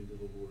enjoyed into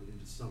the Lord,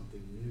 into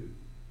something new.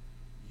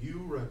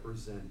 You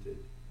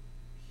represented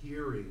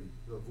hearing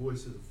the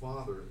voice of the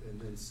Father and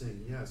then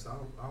saying, yes,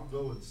 I'll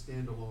go and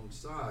stand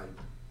alongside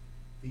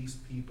these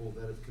people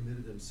that have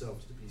committed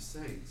themselves to be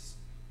saints.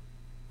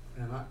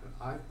 And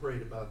I've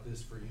prayed about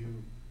this for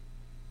you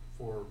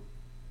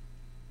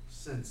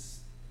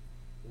since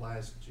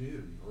last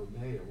June or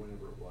May or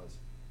whenever it was.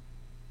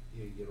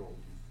 You get old,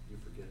 you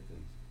forget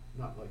things.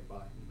 Not like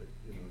Biden, but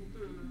you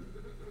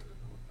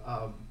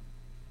know.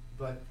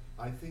 But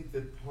I think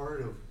that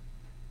part of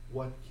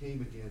what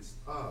came against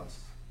us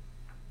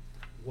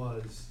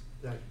was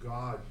that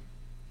God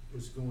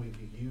was going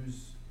to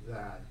use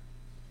that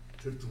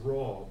to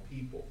draw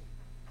people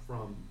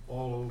from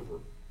all over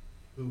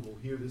who will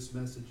hear this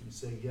message and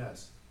say,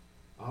 yes,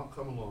 I'll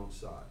come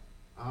alongside.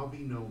 I'll be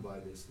known by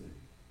this name.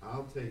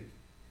 I'll take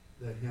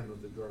the hem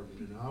of the garment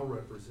and I'll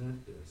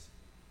represent this.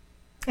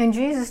 And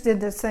Jesus did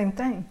the same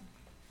thing.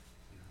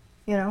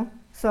 You know?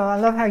 So I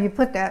love how you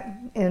put that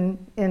in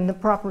the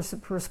proper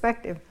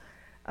perspective.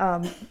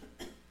 And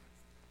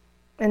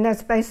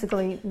that's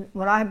basically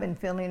what I've been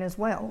feeling as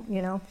well,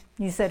 you know.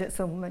 You said it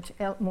so much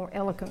more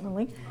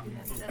eloquently.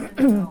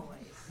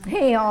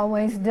 He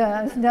always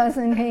does,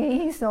 doesn't he?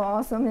 He's so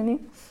awesome,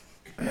 isn't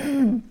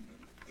he?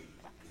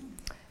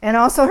 And I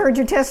also heard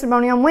your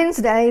testimony on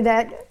Wednesday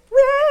that,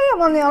 yay,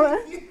 I'm on the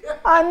other.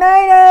 I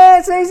made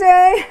it,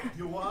 Ceci.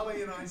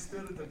 Uwali and I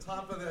stood at the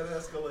top of that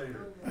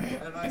escalator,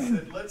 and I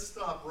said, let's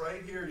stop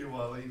right here,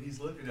 Uwali. And he's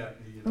looking at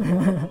me, you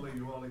know, only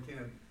Uwali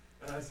can.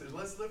 And I said,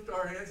 let's lift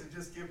our hands and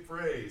just give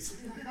praise.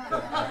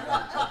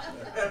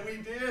 And we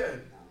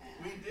did.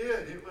 We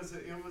did. It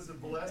was a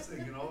blessing,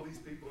 and all these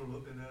people are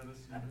looking at us.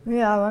 You know?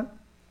 Yeah. Well.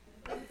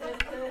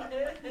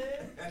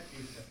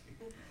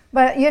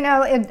 But you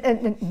know,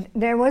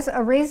 there was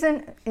a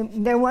reason.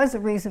 There was a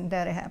reason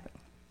that it happened,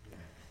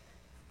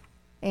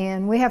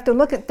 and we have to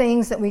look at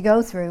things that we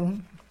go through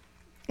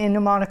in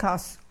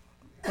pneumaticos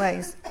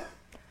ways.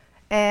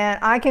 And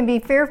I can be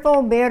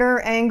fearful, bitter,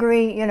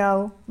 angry, you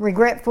know,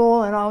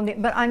 regretful, and all.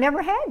 But I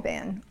never had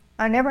been.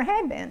 I never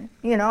had been.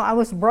 You know, I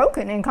was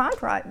broken and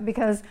contrite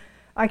because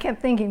I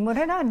kept thinking, what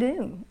did I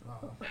do?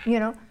 You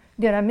know,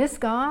 did I miss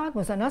God?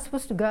 Was I not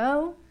supposed to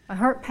go? I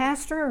hurt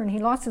Pastor and he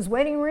lost his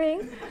wedding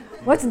ring.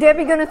 What's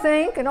Debbie going to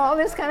think? And all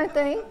this kind of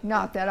thing.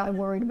 Not that I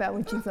worried about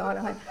what you thought.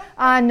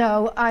 I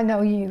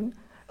know you.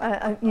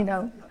 You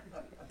know,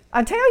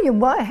 I tell you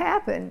what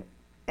happened,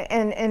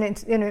 and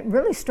it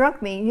really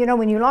struck me. You know,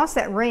 when you lost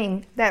that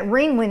ring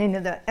went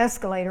into the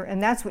escalator,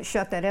 and that's what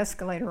shut that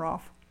escalator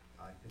off.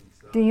 I think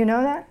so. Do you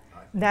know that?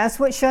 That's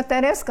what shut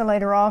that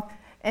escalator off,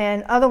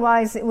 and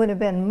otherwise it would have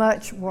been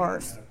much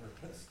worse.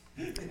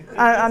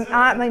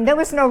 I mean, there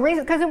was no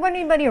reason, because there wasn't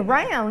anybody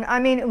around. I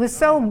mean, it was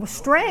so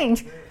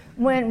strange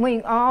when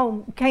we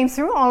all came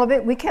through all of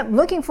it. We kept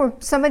looking for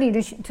somebody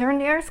to turn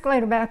the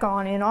escalator back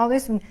on and all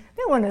this, and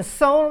there wasn't a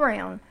soul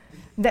around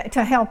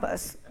to help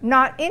us.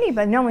 Not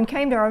anybody. No one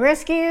came to our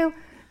rescue,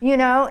 you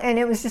know, and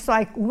it was just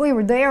like we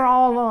were there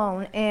all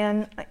alone.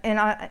 And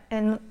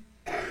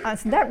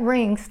that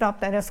ring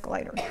stopped that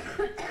escalator.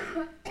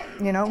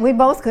 You know, we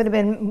both could have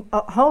been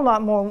a whole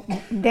lot more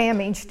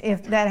damaged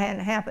if that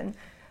hadn't happened.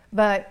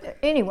 But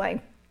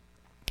anyway,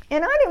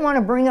 and I didn't want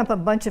to bring up a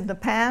bunch of the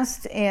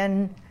past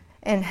and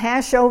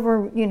hash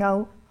over, you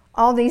know,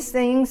 all these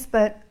things,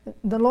 but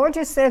the Lord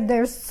just said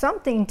there's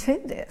something to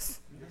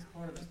this. That's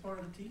part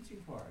of the teaching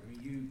part. I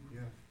mean,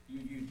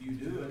 you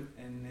do it,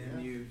 and then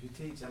you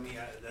teach. I mean,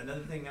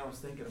 another thing I was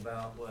thinking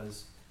about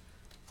was,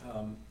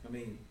 I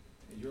mean,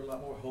 you're a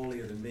lot more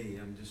holier than me.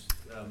 I'm just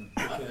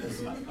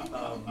because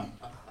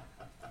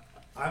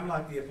I'm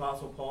like the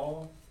Apostle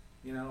Paul.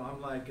 You know,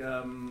 I'm like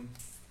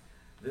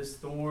this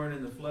thorn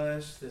in the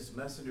flesh, this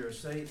messenger of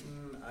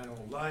Satan. I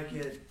don't like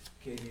it.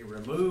 Can you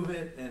remove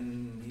it?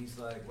 And he's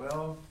like,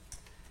 well,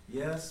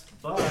 yes,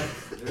 but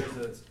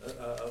there's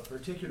a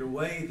particular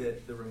way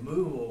that the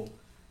removal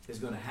is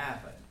going to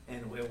happen.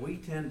 And we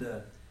tend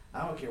to,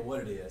 I don't care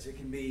what it is. It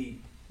can be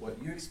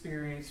what you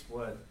experience,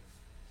 what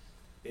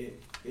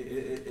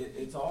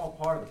it's all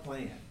part of the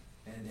plan.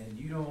 And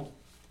you don't,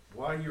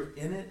 while you're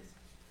in it,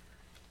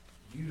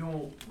 you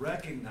don't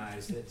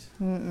recognize it.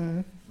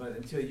 Mm-mm. But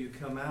until you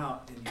come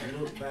out and you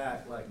look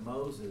back like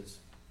Moses,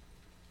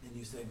 and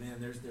you say, man,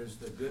 there's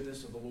the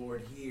goodness of the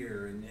Lord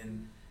here,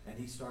 and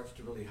he starts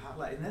to really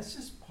highlight, and that's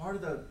just part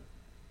of the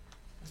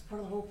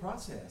whole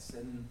process.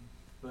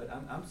 But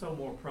I'm so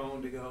more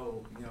prone to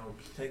go, you know,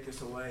 take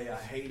this away. I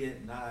hate it,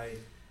 and I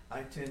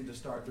tend to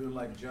start doing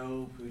like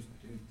Job, who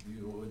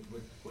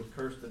would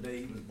curse the day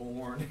he was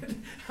born.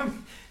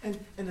 and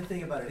the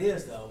thing about it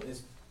is, though,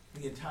 is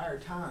the entire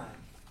time,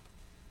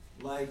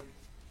 like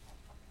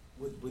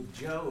with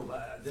Job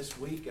this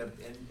week, and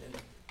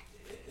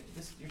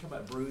this, you're talking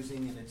about bruising,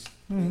 and it's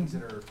things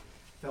that are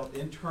felt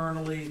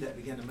internally that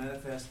begin to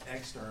manifest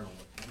externally.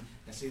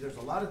 And see, there's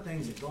a lot of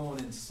things that go on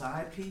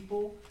inside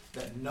people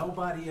that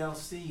nobody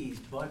else sees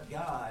but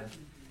God,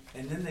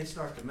 and then they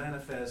start to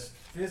manifest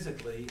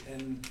physically.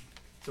 And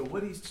so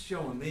what he's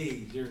showing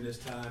me during this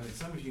time, and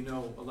some of you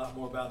know a lot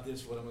more about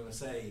this, what I'm going to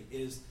say,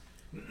 is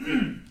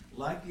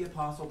like the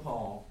Apostle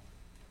Paul,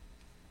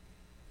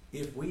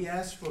 if we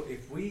ask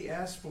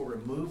for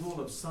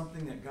removal of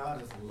something that God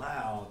has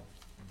allowed,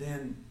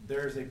 then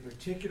there's a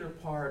particular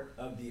part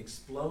of the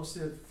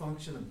explosive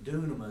function of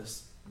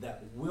dunamis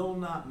that will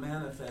not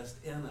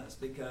manifest in us,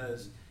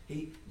 because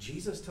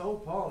Jesus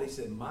told Paul, he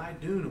said, my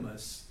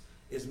dunamis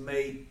is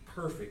made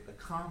perfect,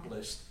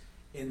 accomplished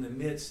in the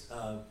midst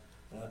of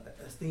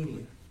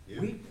asthenia,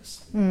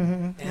 weakness.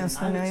 Mm-hmm. And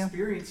I've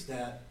experienced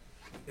that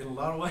in a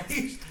lot of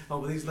ways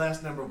over these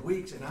last number of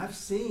weeks, and I have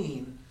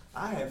seen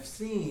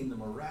the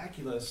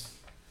miraculous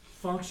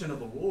function of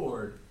the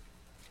Lord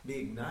be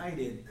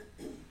ignited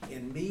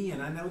in me.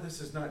 And I know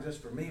this is not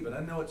just for me, but I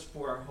know it's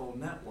for our whole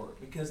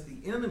network, because the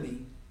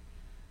enemy,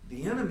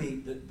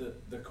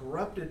 the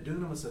corrupted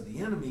dunamis of the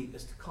enemy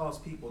is to cause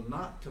people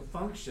not to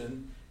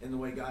function in the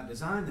way God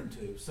designed them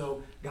to.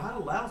 So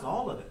God allows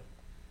all of it.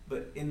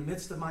 But in the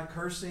midst of my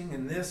cursing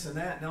and this and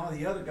that and all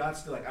the other, God's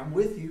still like, I'm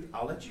with you.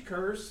 I'll let you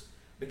curse,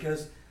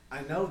 because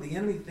I know the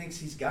enemy thinks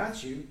he's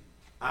got you.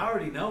 I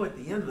already know at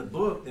the end of the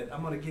book that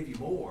I'm going to give you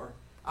more.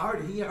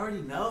 He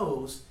already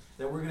knows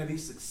that we're going to be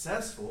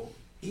successful,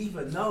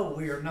 even though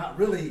we are not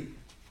really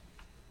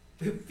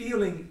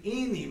feeling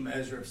any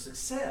measure of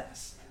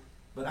success.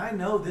 But I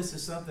know this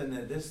is something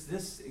that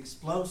this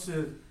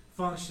explosive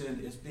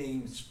function is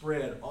being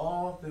spread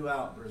all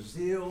throughout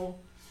Brazil,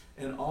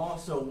 and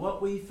also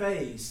what we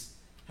face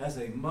has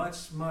a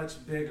much,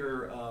 much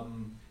bigger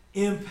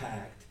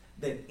impact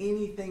than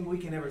anything we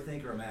can ever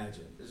think or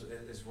imagine,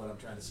 is what I'm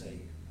trying to say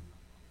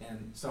here.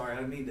 And sorry,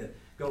 I don't mean to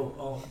go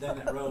all down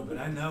that road, but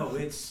I know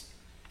it's,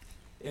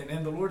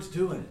 and the Lord's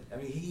doing it. I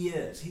mean, He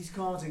is. He's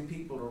causing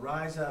people to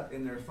rise up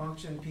in their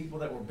function, people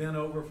that were bent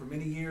over for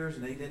many years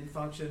and they didn't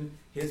function.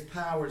 His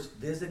power's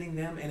visiting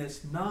them, and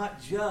it's not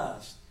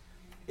just,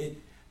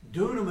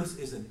 dunamis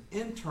is an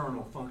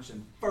internal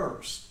function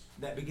first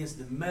that begins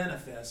to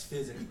manifest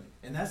physically.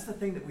 And that's the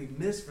thing that we've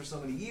missed for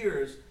so many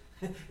years,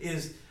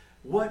 is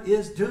what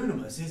is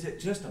dunamis? Is it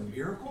just a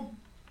miracle?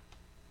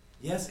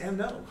 Yes and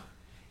no.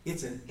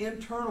 It's an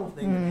internal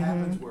thing that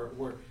happens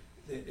where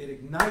it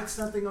ignites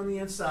something on the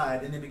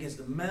inside, and it begins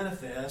to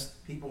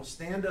manifest. People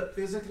stand up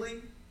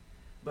physically,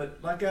 but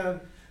like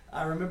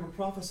I remember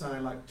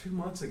prophesying like 2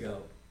 months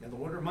ago, and the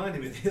Lord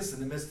reminded me of this in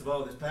the midst of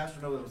all this. Pastor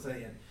knows what I'm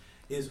saying,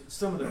 is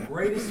some of the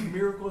greatest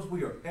miracles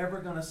we are ever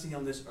going to see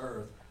on this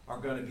earth are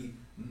going to be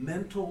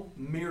mental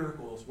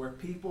miracles, where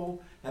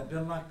people have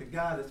been like the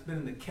guy that's been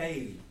in the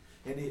cave,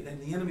 and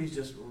the enemy's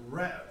just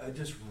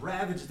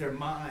ravaged their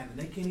mind, and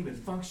they can't even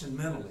function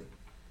mentally.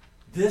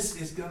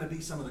 This is going to be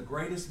some of the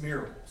greatest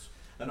miracles.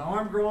 An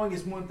arm growing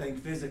is one thing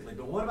physically,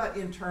 but what about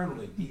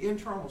internally? The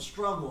internal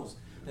struggles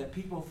that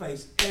people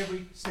face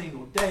every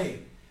single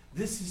day.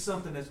 This is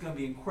something that's going to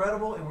be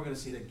incredible, and we're going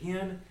to see it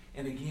again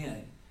and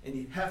again. And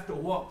you have to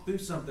walk through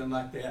something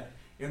like that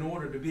in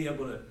order to be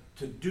able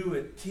to do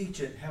it, teach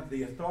it, have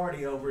the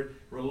authority over it,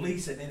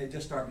 release it, and it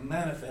just start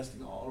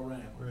manifesting all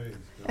around.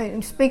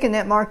 And speaking of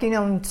that, Mark,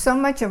 so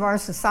much of our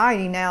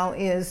society now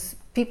is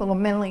people are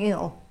mentally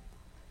ill.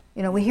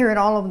 We hear it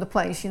all over the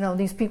place.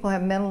 These people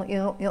have mental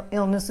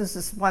illnesses.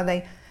 This is why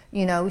they,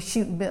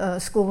 shoot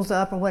schools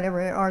up or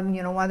whatever, or,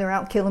 why they're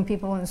out killing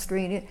people in the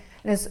street.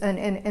 And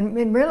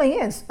it really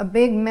is a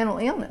big mental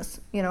illness.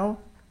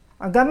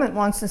 Our government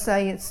wants to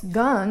say it's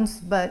guns,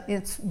 but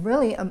it's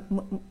really,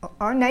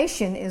 our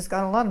nation has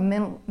got a lot of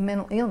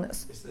mental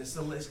illness. It's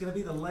going to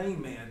be the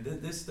lame man.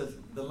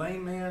 The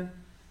lame man,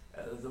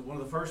 one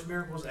of the first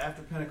miracles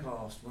after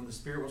Pentecost, when the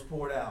Spirit was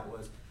poured out,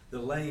 was the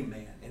lame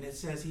man. And it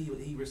says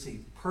he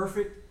received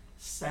perfect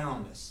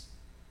soundness.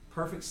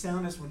 perfect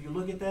soundness, when you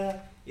look at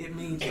that, it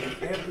means in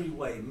every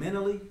way,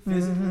 mentally,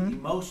 physically,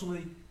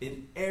 emotionally,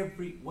 in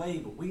every way.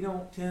 But we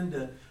tend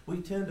to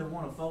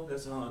want to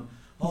focus on,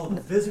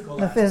 the physical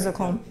The aspect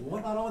physical. of it. What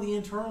about all the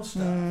internal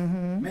stuff?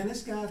 Man,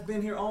 this guy's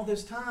been here all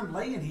this time,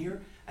 laying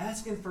here,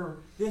 asking for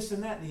this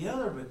and that and the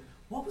other, but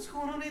what was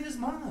going on in his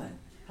mind?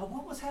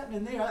 What was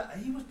happening there?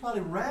 He was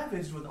probably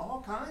ravaged with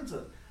all kinds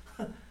of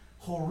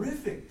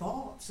horrific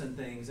thoughts and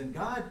things. And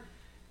God,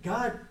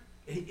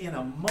 in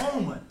a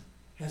moment,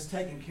 has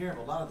taken care of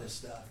a lot of this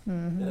stuff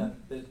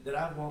that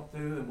I've walked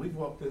through and we've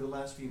walked through the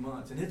last few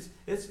months, and it's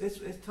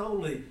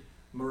totally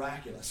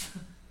miraculous.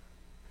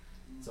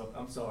 So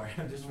I'm sorry,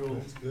 I'm just real.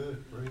 That's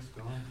good. Praise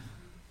God.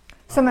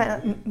 So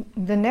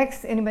the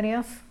next, anybody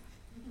else?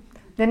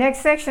 The next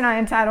section I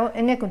entitled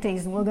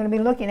Iniquities. We're going to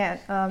be looking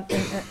at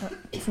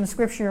some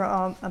scripture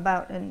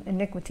about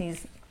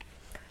iniquities.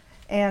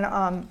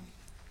 And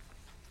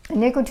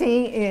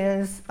iniquity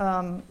is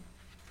our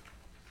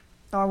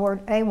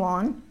word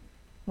Avon,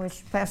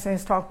 which Pastor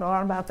has talked a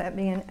lot about that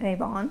being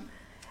Avon.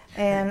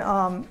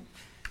 And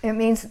it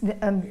means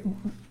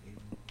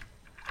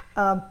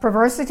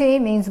perversity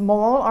means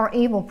moral or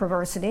evil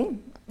perversity.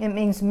 It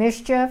means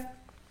mischief,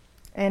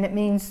 and it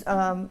means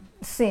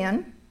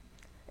sin.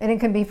 And it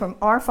can be from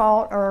our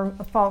fault or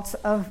faults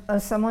of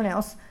someone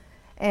else.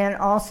 And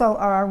also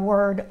our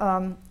word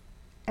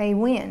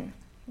awin,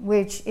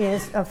 which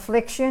is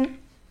affliction.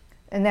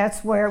 And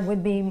that's where it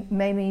would be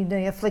maybe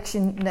the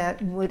affliction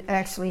that would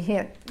actually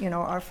hit,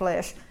 our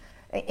flesh.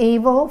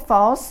 Evil,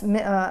 false,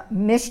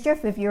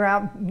 mischief, if you're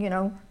out,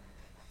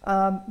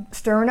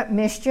 stirring up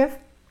mischief.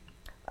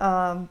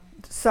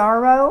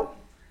 Sorrow,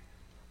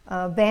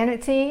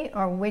 vanity,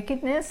 or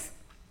wickedness.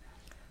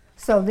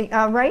 So the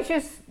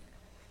outrageous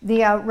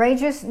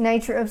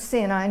nature of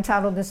sin, I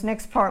entitled this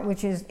next part,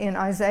 which is in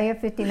Isaiah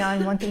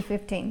 59,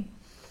 1-15.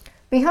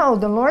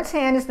 Behold, the Lord's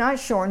hand is not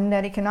shortened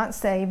that it cannot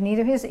save,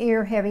 neither his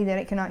ear heavy that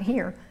it cannot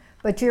hear.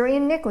 But your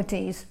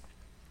iniquities,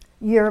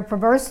 your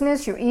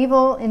perverseness, your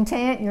evil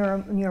intent,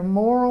 your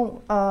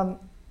moral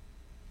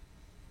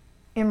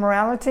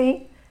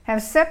immorality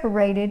have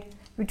separated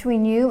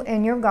between you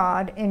and your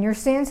God, and your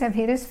sins have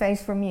hid his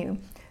face from you,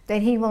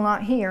 that he will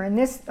not hear. And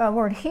this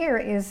word here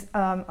is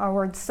our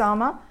word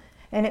sama,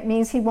 and it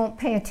means he won't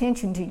pay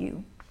attention to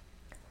you.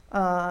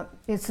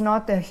 It's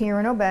not the hear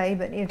and obey,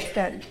 but it's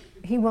that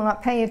he will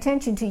not pay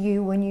attention to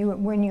you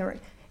when you're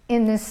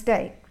in this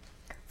state.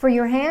 For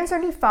your hands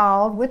are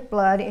defiled with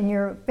blood, and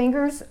your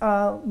fingers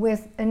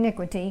with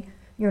iniquity.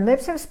 Your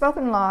lips have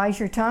spoken lies,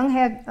 your tongue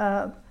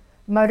had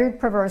muttered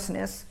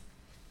perverseness.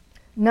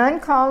 None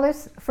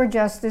calleth for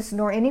justice,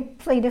 nor any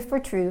pleadeth for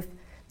truth.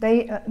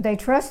 They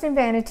trust in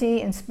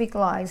vanity and speak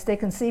lies. They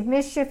conceive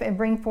mischief and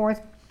bring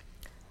forth,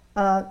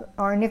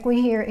 our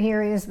iniquity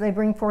here is they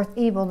bring forth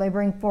evil, they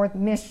bring forth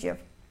mischief.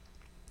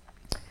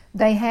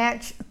 They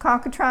hatch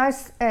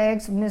cockatrice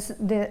eggs.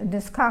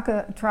 This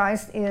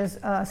cockatrice is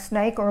a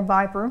snake or a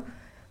viper,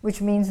 which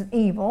means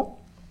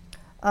evil.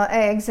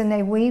 Eggs, and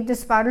they weave the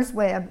spider's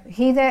web.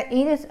 He that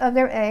eateth of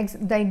their eggs,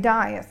 they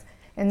dieth.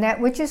 And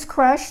that which is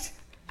crushed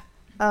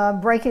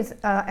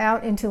breaketh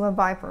out into a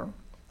viper.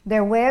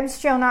 Their webs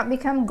shall not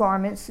become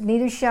garments,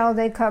 neither shall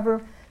they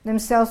cover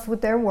themselves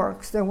with their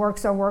works. Their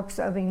works are works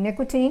of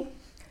iniquity,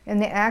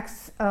 and the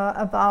acts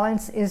of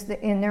violence is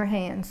in their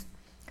hands.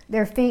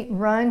 Their feet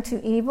run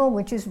to evil,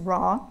 which is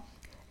raw,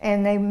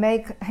 and they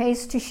make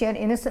haste to shed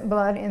innocent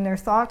blood, and their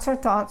thoughts are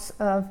thoughts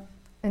of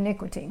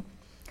iniquity.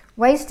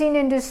 Wasting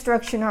and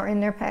destruction are in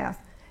their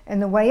path,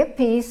 and the way of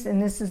peace,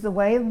 and this is the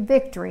way of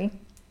victory,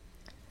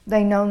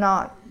 they know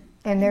not,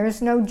 and there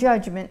is no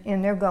judgment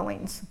in their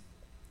goings.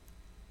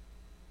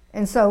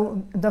 And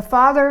so the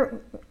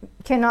Father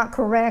cannot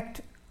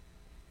correct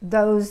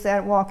those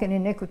that walk in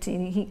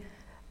iniquity.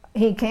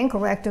 He can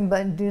correct them,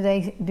 but do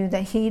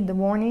they heed the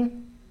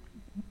warning?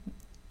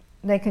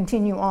 They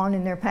continue on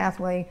in their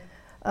pathway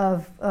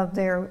of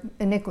their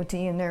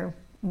iniquity and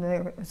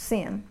their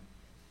sin.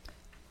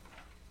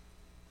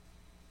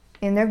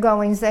 In their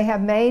goings, they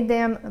have made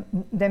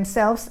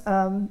themselves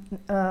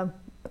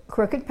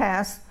crooked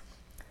paths.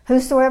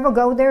 Whosoever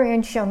go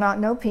therein shall not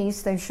know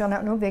peace, they shall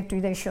not know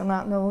victory, they shall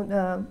not know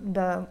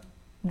the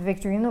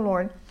victory in the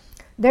Lord.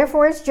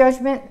 Therefore his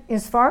judgment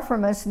is far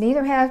from us,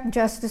 neither hath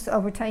justice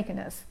overtaken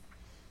us.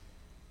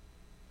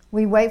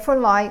 We wait for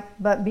light,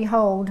 but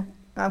behold,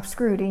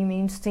 obscurity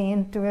means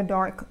seeing through a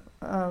dark,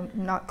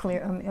 not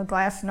clear, a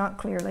glass not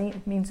clearly,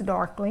 it means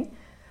darkly.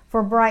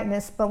 For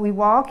brightness, but we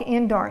walk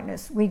in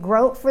darkness. We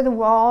grope for the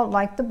wall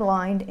like the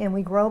blind, and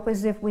we grope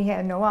as if we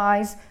had no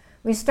eyes.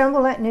 We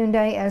stumble at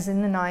noonday as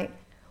in the night.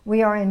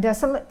 We are in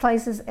desolate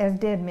places as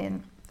dead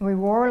men. We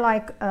roar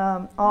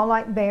all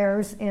like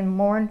bears, and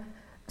mourn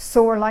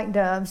sore like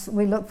doves.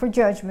 We look for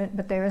judgment,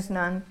 but there is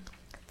none.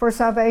 For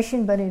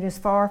salvation, but it is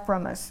far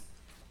from us.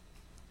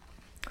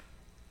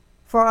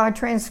 For our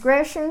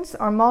transgressions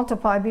are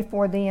multiplied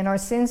before thee, and our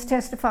sins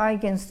testify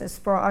against us.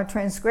 For our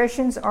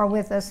transgressions are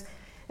with us,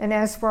 and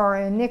as for our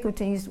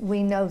iniquities,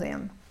 we know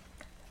them.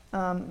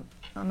 I'm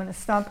going to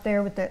stop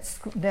there with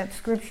that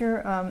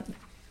scripture.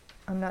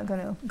 I'm not going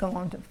to go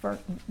on to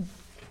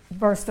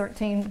verse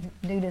 13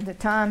 due to the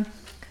time.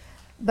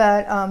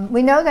 But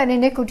we know that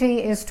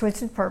iniquity is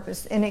twisted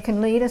purpose, and it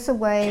can lead us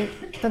away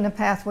from the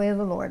pathway of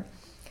the Lord.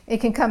 It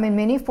can come in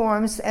many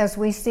forms, as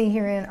we see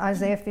here in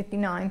Isaiah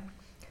 59.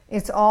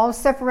 It's all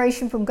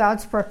separation from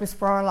God's purpose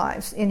for our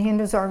lives. It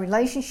hinders our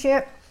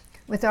relationship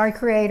with our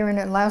Creator, and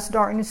it allows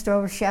darkness to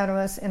overshadow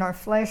us, and our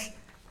flesh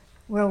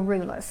will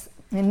rule us.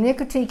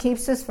 Iniquity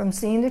keeps us from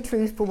seeing the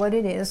truth for what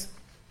it is,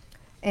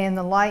 and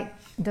the light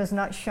does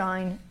not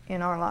shine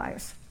in our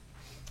lives.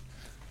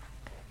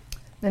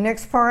 The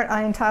next part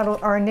I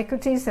entitled, Our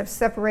Iniquities Have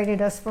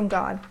Separated Us from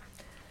God.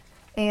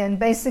 And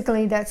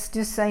basically that's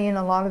just saying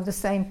a lot of the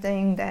same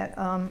thing that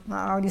I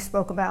already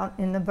spoke about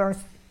in the verse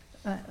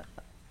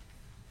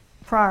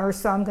prior,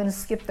 so I'm going to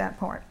skip that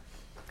part.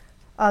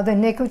 The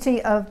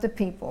iniquity of the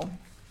people.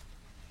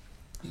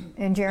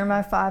 In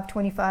Jeremiah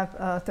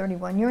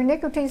 5:25-31. Your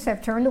iniquities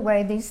have turned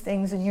away these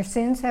things, and your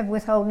sins have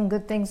withholden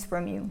good things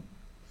from you.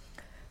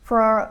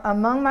 For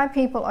among my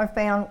people are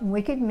found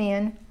wicked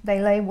men.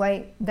 They lay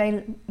wait.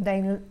 They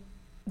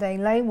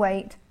lay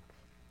wait,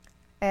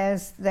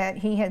 as that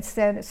he had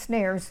set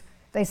snares.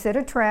 They set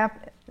a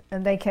trap,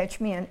 and they catch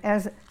men.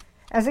 As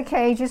a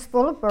cage is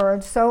full of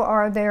birds, so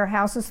are their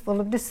houses full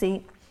of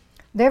deceit.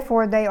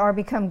 Therefore they are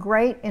become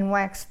great and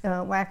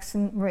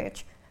waxen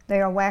rich.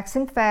 They are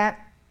waxen fat.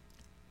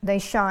 They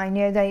shine,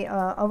 yea, they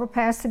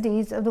overpass the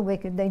deeds of the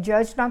wicked. They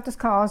judge not the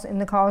cause and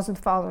the cause of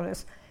the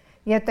fatherless.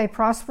 Yet they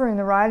prosper in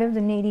the right of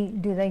the needy,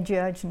 do they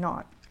judge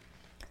not.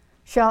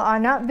 Shall I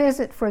not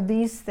visit for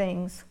these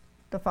things,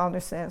 the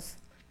Father says?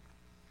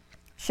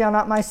 Shall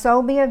not my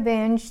soul be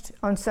avenged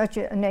on such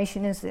a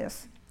nation as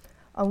this?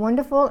 A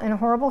wonderful and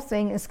horrible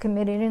thing is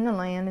committed in the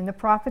land, and the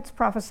prophets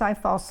prophesy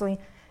falsely,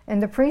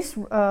 and the priests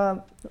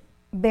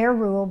bear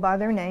rule by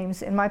their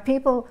names, and my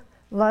people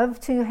love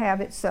to have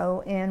it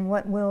so, and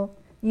what will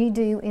ye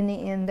do in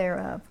the end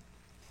thereof?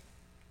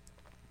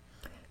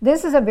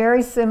 This is a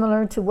very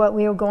similar to what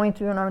we are going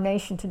through in our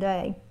nation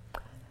today.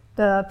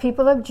 The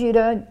people of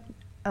Judah,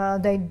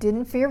 they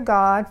didn't fear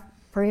God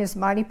for his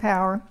mighty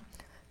power,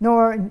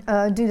 nor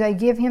do they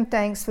give him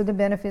thanks for the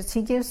benefits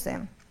he gives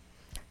them.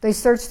 They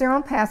search their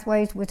own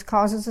pathways, which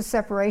causes a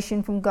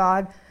separation from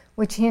God,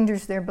 which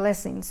hinders their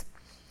blessings.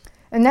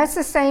 And that's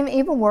the same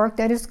evil work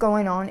that is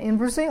going on in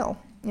Brazil.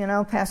 You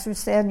know, Pastor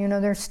said,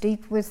 they're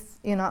steeped with,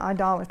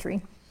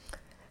 idolatry.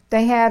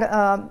 They had,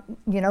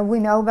 we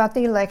know about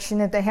the election,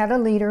 that they had a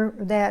leader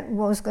that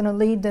was going to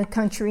lead the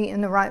country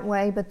in the right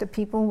way, but the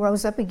people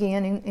rose up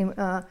again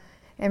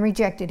and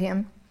rejected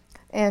him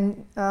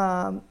and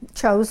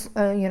chose,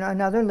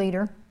 another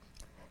leader.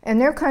 And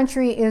their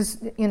country is,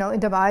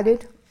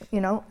 divided,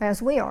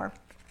 as we are.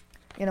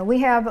 We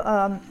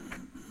have,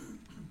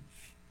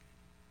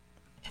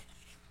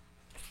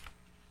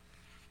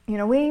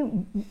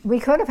 we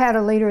could have had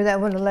a leader that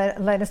would have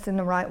led us in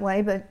the right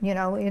way, but,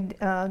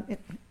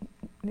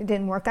 it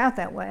didn't work out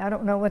that way. I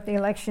don't know what the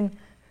election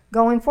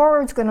going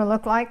forward is going to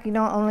look like.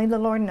 Only the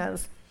Lord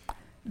knows.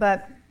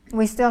 But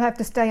we still have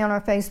to stay on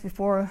our face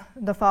before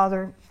the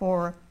Father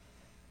for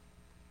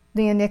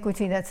the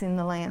iniquity that's in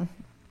the land.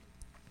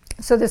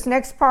 So this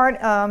next part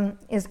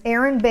is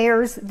Aaron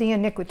bears the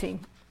iniquity.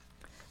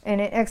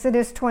 And in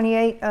Exodus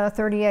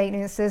 28:38,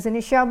 and it says, And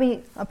it shall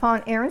be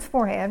upon Aaron's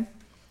forehead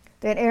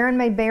that Aaron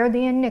may bear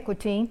the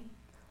iniquity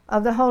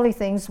of the holy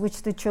things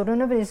which the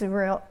children of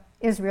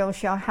Israel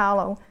shall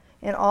hallow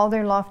in all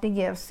their lofty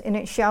gifts, and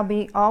it shall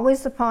be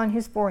always upon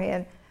his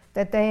forehead,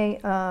 that they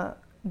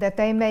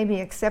may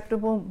be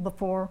acceptable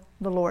before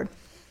the Lord.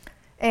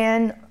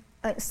 And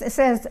it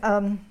says,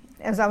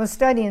 as I was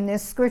studying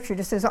this scripture,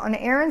 it says, on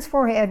Aaron's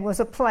forehead was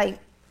a plate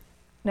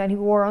that he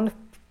wore on the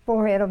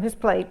forehead of his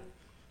plate,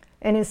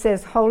 and it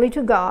says, Holy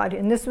to God,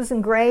 and this was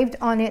engraved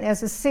on it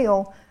as a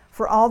seal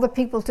for all the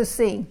people to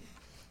see.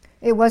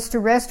 It was to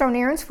rest on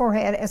Aaron's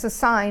forehead as a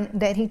sign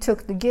that he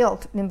took the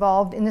guilt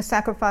involved in the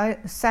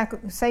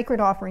sacred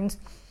offerings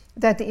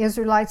that the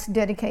Israelites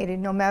dedicated,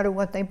 no matter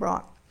what they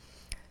brought.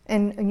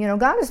 And,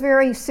 God is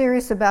very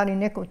serious about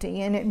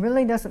iniquity, and it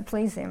really doesn't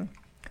please him.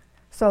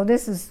 So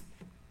this is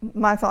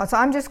my thoughts.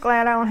 I'm just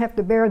glad I don't have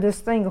to bear this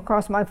thing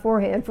across my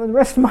forehead for the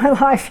rest of my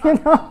life,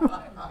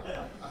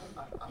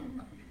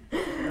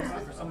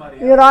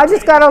 I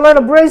just got a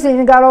little bruising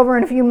and got over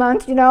in a few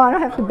months, I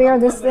don't have to bear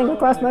this thing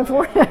across my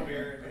forehead.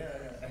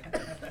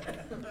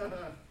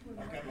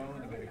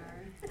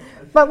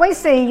 But we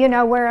see,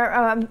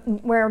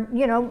 where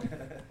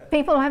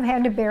people have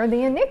had to bear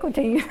the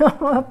iniquity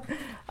of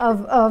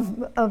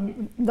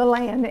the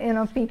land and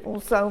of people.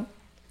 So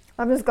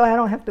I'm just glad I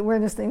don't have to wear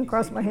this thing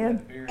across my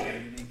head.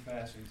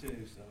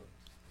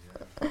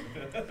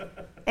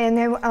 And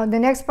then the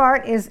next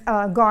part is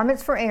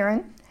garments for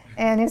Aaron,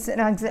 and it's in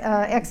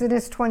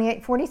Exodus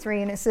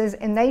 28:43, and it says,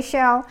 And they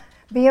shall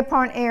be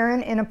upon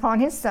Aaron and upon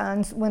his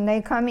sons when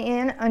they come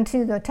in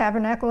unto the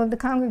tabernacle of the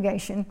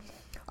congregation,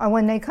 or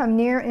when they come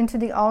near into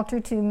the altar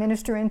to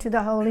minister into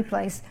the holy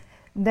place,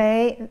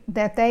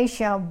 that they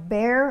shall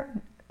bear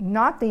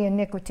not the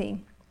iniquity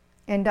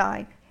and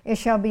die. It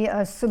shall be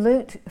a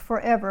salute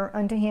forever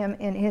unto him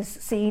and his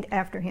seed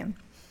after him.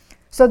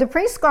 So the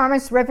priest's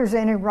garments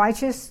represented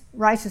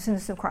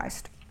righteousness of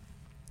Christ.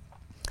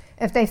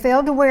 If they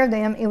failed to wear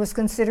them, it was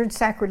considered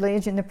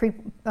sacrilege, and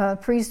the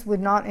priest would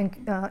not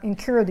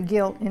incur the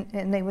guilt,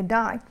 and they would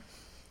die.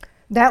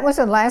 That was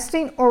a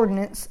lasting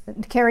ordinance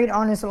carried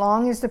on as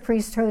long as the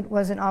priesthood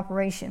was in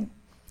operation.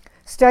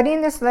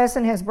 Studying this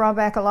lesson has brought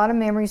back a lot of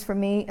memories for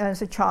me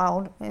as a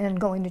child and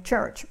going to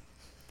church.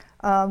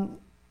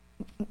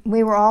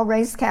 We were all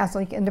raised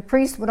Catholic, and the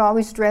priest would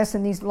always dress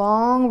in these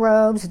long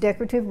robes,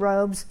 decorative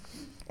robes,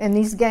 and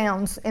these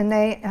gowns. And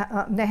they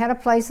had a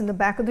place in the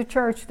back of the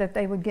church that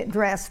they would get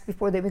dressed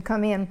before they would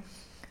come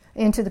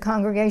into the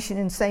congregation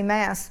and say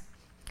Mass.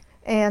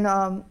 And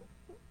I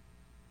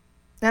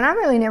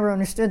really never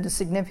understood the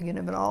significance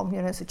of it all,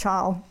 as a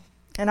child.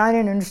 And I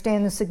didn't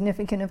understand the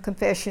significance of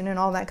confession and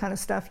all that kind of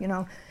stuff,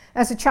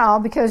 as a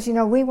child, because,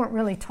 we weren't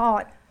really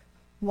taught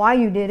why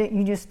you did it.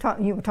 You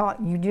were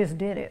taught you just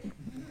did it.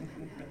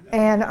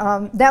 And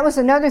that was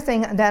another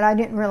thing that I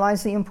didn't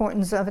realize the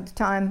importance of at the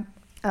time,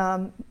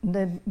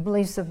 the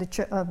beliefs of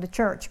the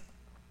church.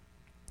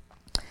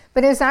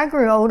 But as I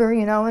grew older,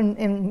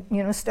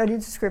 and studied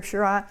the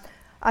scripture,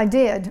 I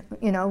did,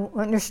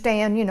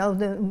 understand,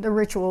 the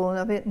ritual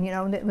of it,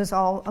 it was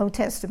all Old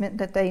Testament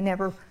that they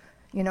never,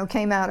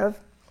 came out of.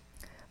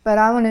 But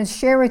I want to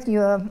share with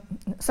you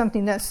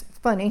something that's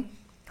funny.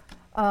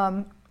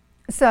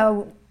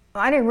 So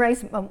I didn't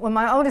raise, when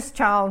my oldest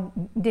child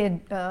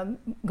did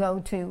go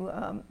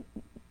to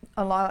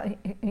a lot,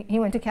 he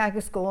went to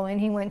Catholic school and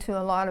he went to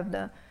a lot of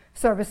the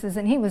services,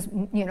 and he was,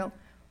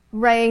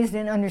 raised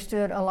and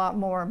understood a lot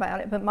more about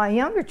it. But my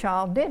younger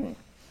child didn't.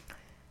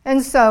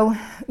 And so,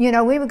 we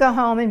would go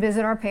home and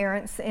visit our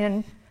parents,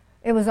 and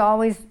it was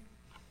always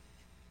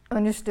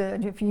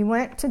understood. If you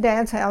went to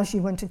Dad's house,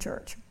 you went to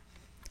church,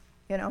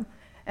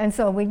 And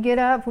so we'd get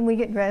up and we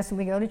get dressed and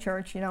we go to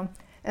church,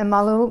 And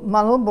my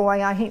little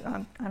boy, I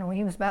don't know,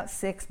 he was about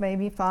 6,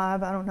 maybe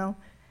 5, I don't know.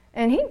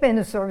 And he'd been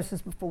to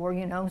services before,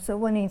 so it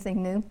wasn't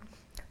anything new.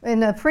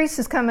 And the priest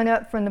is coming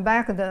up from the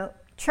back of the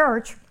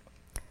church,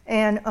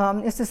 and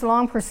it's this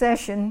long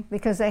procession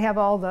because they have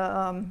all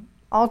the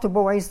altar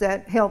boys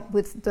that help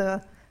with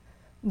the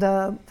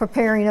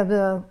preparing of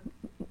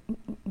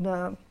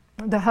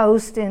the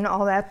host and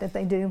all that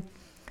they do,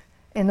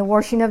 and the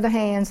washing of the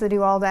hands. They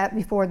do all that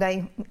before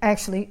they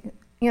actually,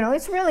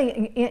 it's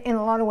really, in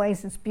a lot of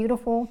ways, it's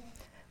beautiful,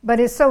 but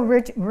it's so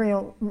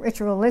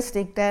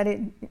ritualistic that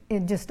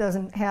it just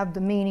doesn't have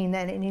the meaning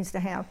that it needs to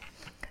have.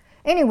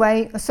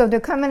 Anyway, so they're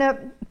coming up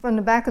from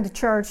the back of the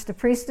church. The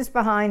priest is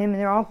behind him,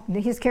 and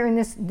he's carrying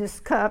this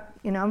cup,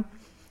 and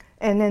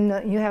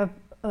then you have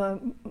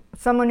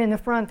someone in the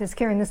front that's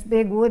carrying this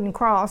big wooden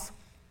cross.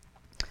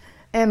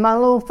 And my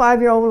little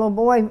 5-year-old little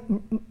boy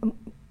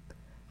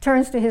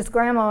turns to his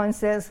grandma and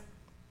says,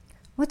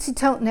 "What's he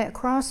toting that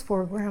cross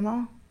for,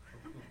 Grandma?"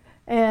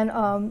 And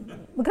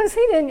because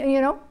he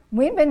didn't,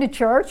 we'd been to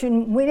church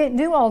and we didn't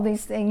do all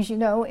these things, in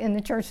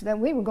the church that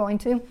we were going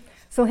to.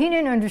 So he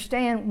didn't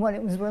understand what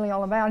it was really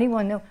all about. He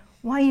wanted to know,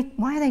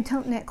 why are they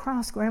toting that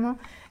cross, Grandma?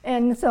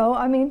 And so,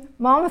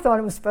 Mama thought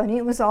it was funny.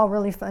 It was all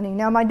really funny.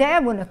 Now, my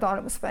dad wouldn't have thought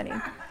it was funny.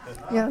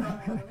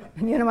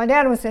 My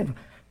dad would have said,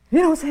 "You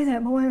don't say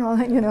that, boy," and all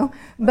that,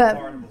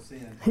 But,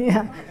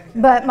 yeah.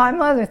 But my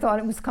mother thought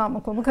it was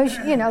comical because,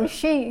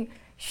 she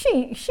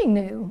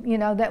knew,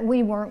 that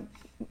we weren't,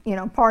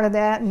 part of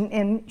that,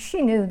 and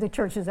she knew the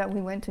churches that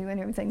we went to and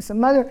everything. So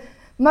mother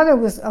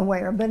was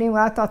aware. But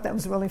anyway, I thought that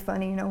was really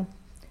funny,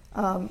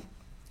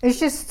 It's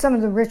just some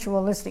of the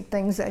ritualistic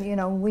things that,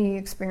 we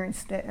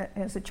experienced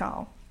as a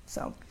child.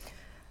 So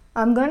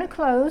I'm going to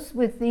close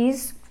with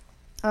these,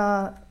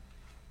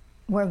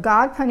 where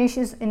God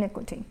punishes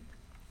iniquity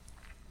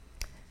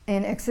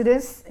in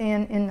Exodus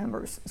and in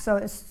Numbers. So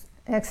it's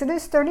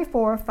Exodus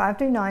 34,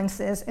 5-9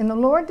 says, "And the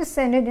Lord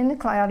descended in the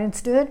cloud and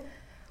stood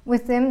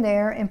with them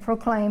there and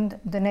proclaimed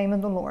the name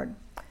of the Lord.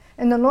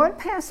 And the Lord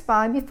passed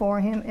by before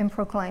him and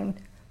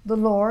proclaimed, the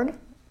Lord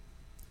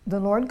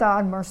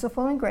God,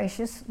 merciful and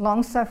gracious,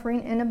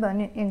 long-suffering and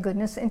abundant in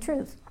goodness and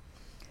truth,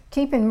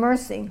 keeping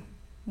mercy,"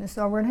 this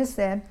our word has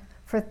said,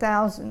 "for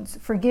thousands,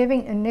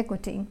 forgiving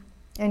iniquity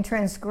and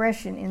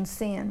transgression in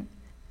sin,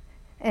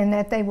 and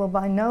that they will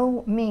by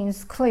no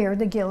means clear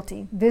the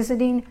guilty,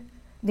 visiting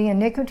the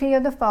iniquity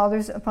of the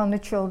fathers upon the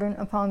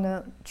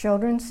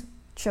children's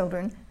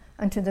children,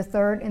 unto the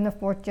 3rd and the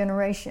 4th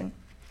generation.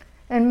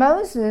 And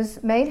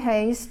Moses made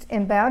haste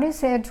and bowed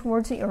his head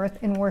towards the earth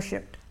and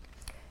worshipped.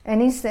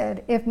 And he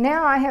said, If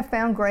now I have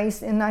found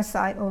grace in thy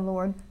sight, O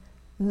Lord,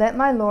 let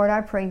my Lord,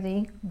 I pray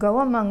thee, go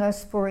among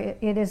us, for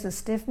it is a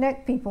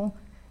stiff-necked people,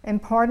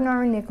 and pardon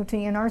our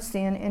iniquity and our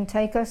sin, and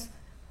take us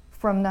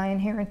from thy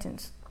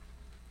inheritance."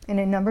 And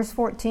in Numbers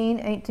 14,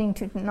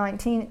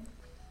 18-19,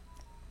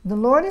 "The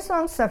Lord is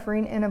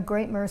long-suffering and of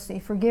great mercy,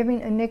 forgiving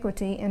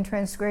iniquity and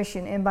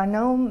transgression, and by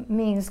no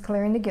means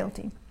clearing the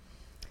guilty,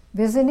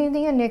 visiting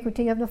the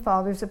iniquity of the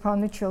fathers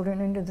upon the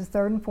children into the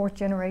 3rd and 4th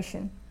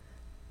generation,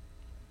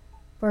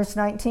 Verse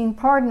 19,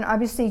 pardon, I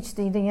beseech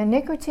thee, the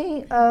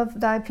iniquity of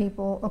thy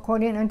people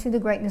according unto the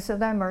greatness of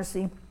thy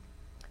mercy,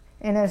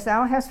 and as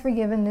thou hast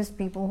forgiven this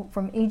people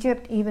from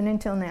Egypt even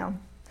until now.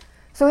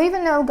 So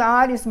even though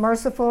God is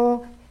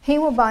merciful, he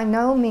will by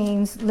no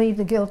means leave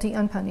the guilty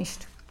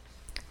unpunished.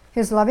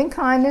 His loving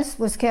kindness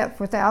was kept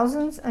for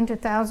thousands unto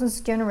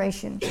thousands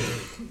generation.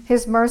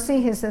 His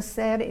mercy, his has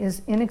said,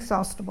 is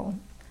inexhaustible.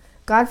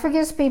 God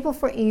forgives people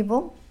for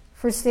evil,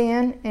 for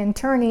sin, and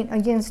turning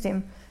against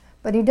him,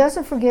 but he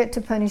doesn't forget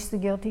to punish the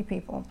guilty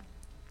people.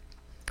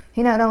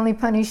 He not only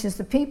punishes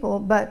the people,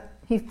 but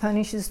he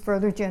punishes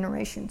further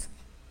generations.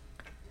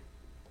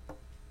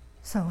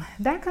 So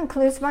that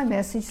concludes my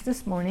message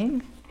this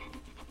morning.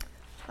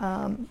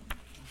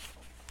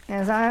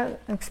 As I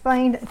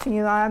explained to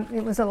you,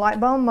 it was a light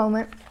bulb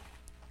moment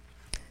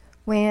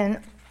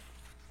when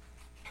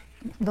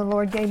the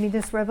Lord gave me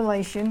this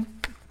revelation,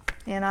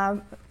 and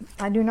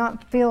I do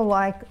not feel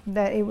like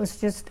that it was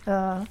just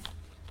an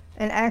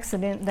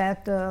accident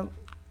that the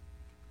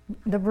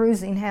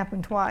bruising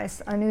happened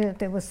twice. I knew that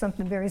there was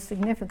something very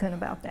significant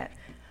about that.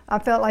 I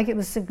felt like it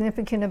was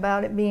significant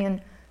about it being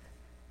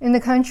in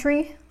the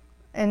country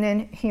and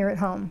then here at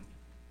home.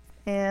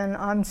 And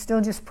I'm still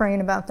just praying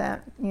about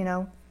that, you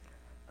know.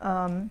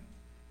 So,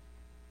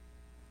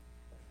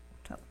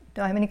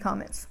 do I have any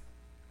comments?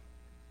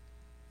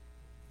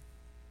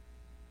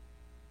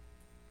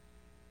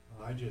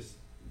 I just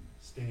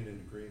stand in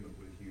agreement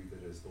with you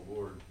that as the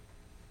Lord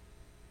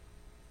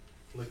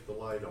flicked the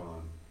light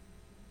on,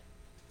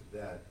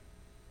 that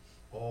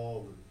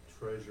all the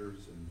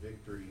treasures and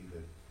victory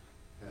that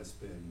has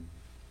been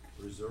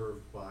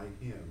reserved by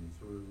him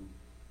through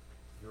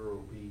your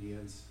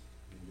obedience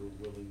and your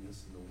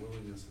willingness and the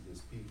willingness of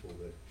his people,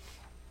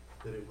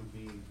 that it would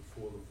be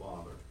before the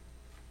Father,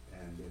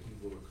 and that he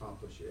will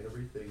accomplish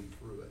everything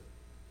through it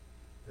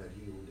that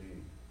he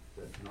ordained,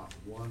 that not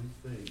one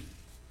thing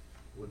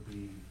would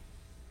be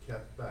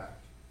kept back.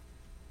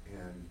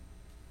 And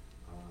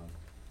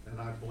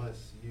I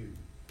bless you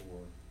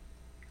for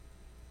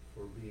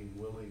being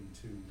willing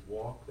to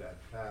walk that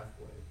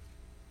pathway.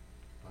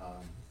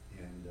 I'm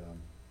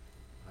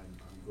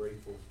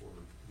grateful for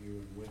you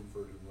and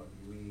Winford and what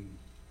you mean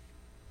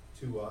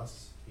to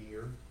us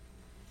here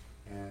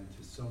and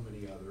to so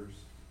many others,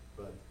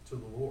 but to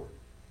the Lord.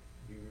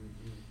 You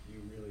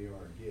really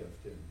are a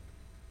gift, and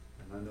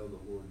I know the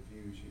Lord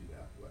views you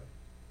that way.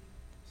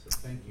 So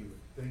thank you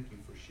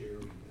for sharing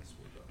this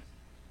with us.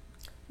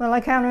 Well, I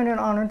count it an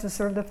honor to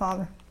serve the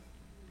Father.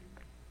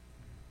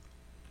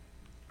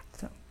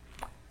 So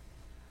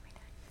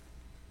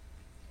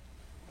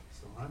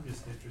I'm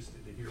just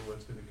interested to hear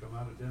what's going to come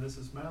out of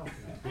Dennis's mouth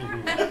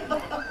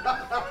now.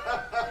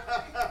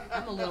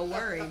 I'm a little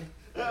worried.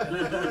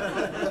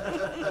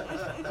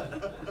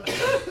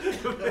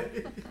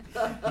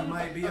 You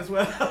might be as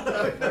well.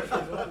 Thank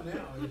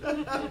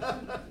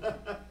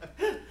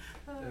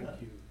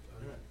you.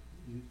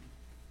 Thank you.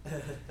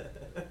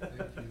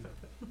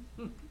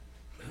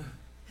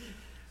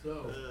 So,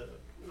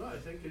 no, I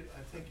think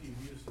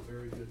you've used a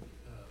very good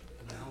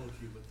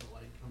analogy with the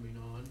light coming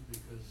on,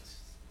 because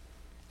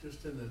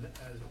just as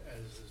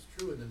is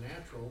true in the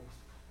natural,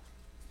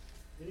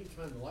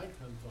 anytime the light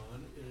comes on,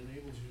 it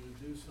enables you to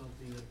do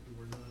something that you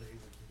were not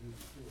able to do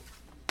before.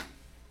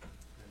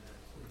 And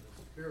that's in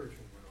the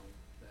spiritual realm.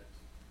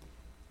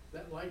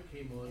 That light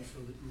came on so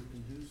that you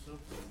can do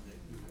something that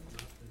you have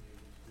not been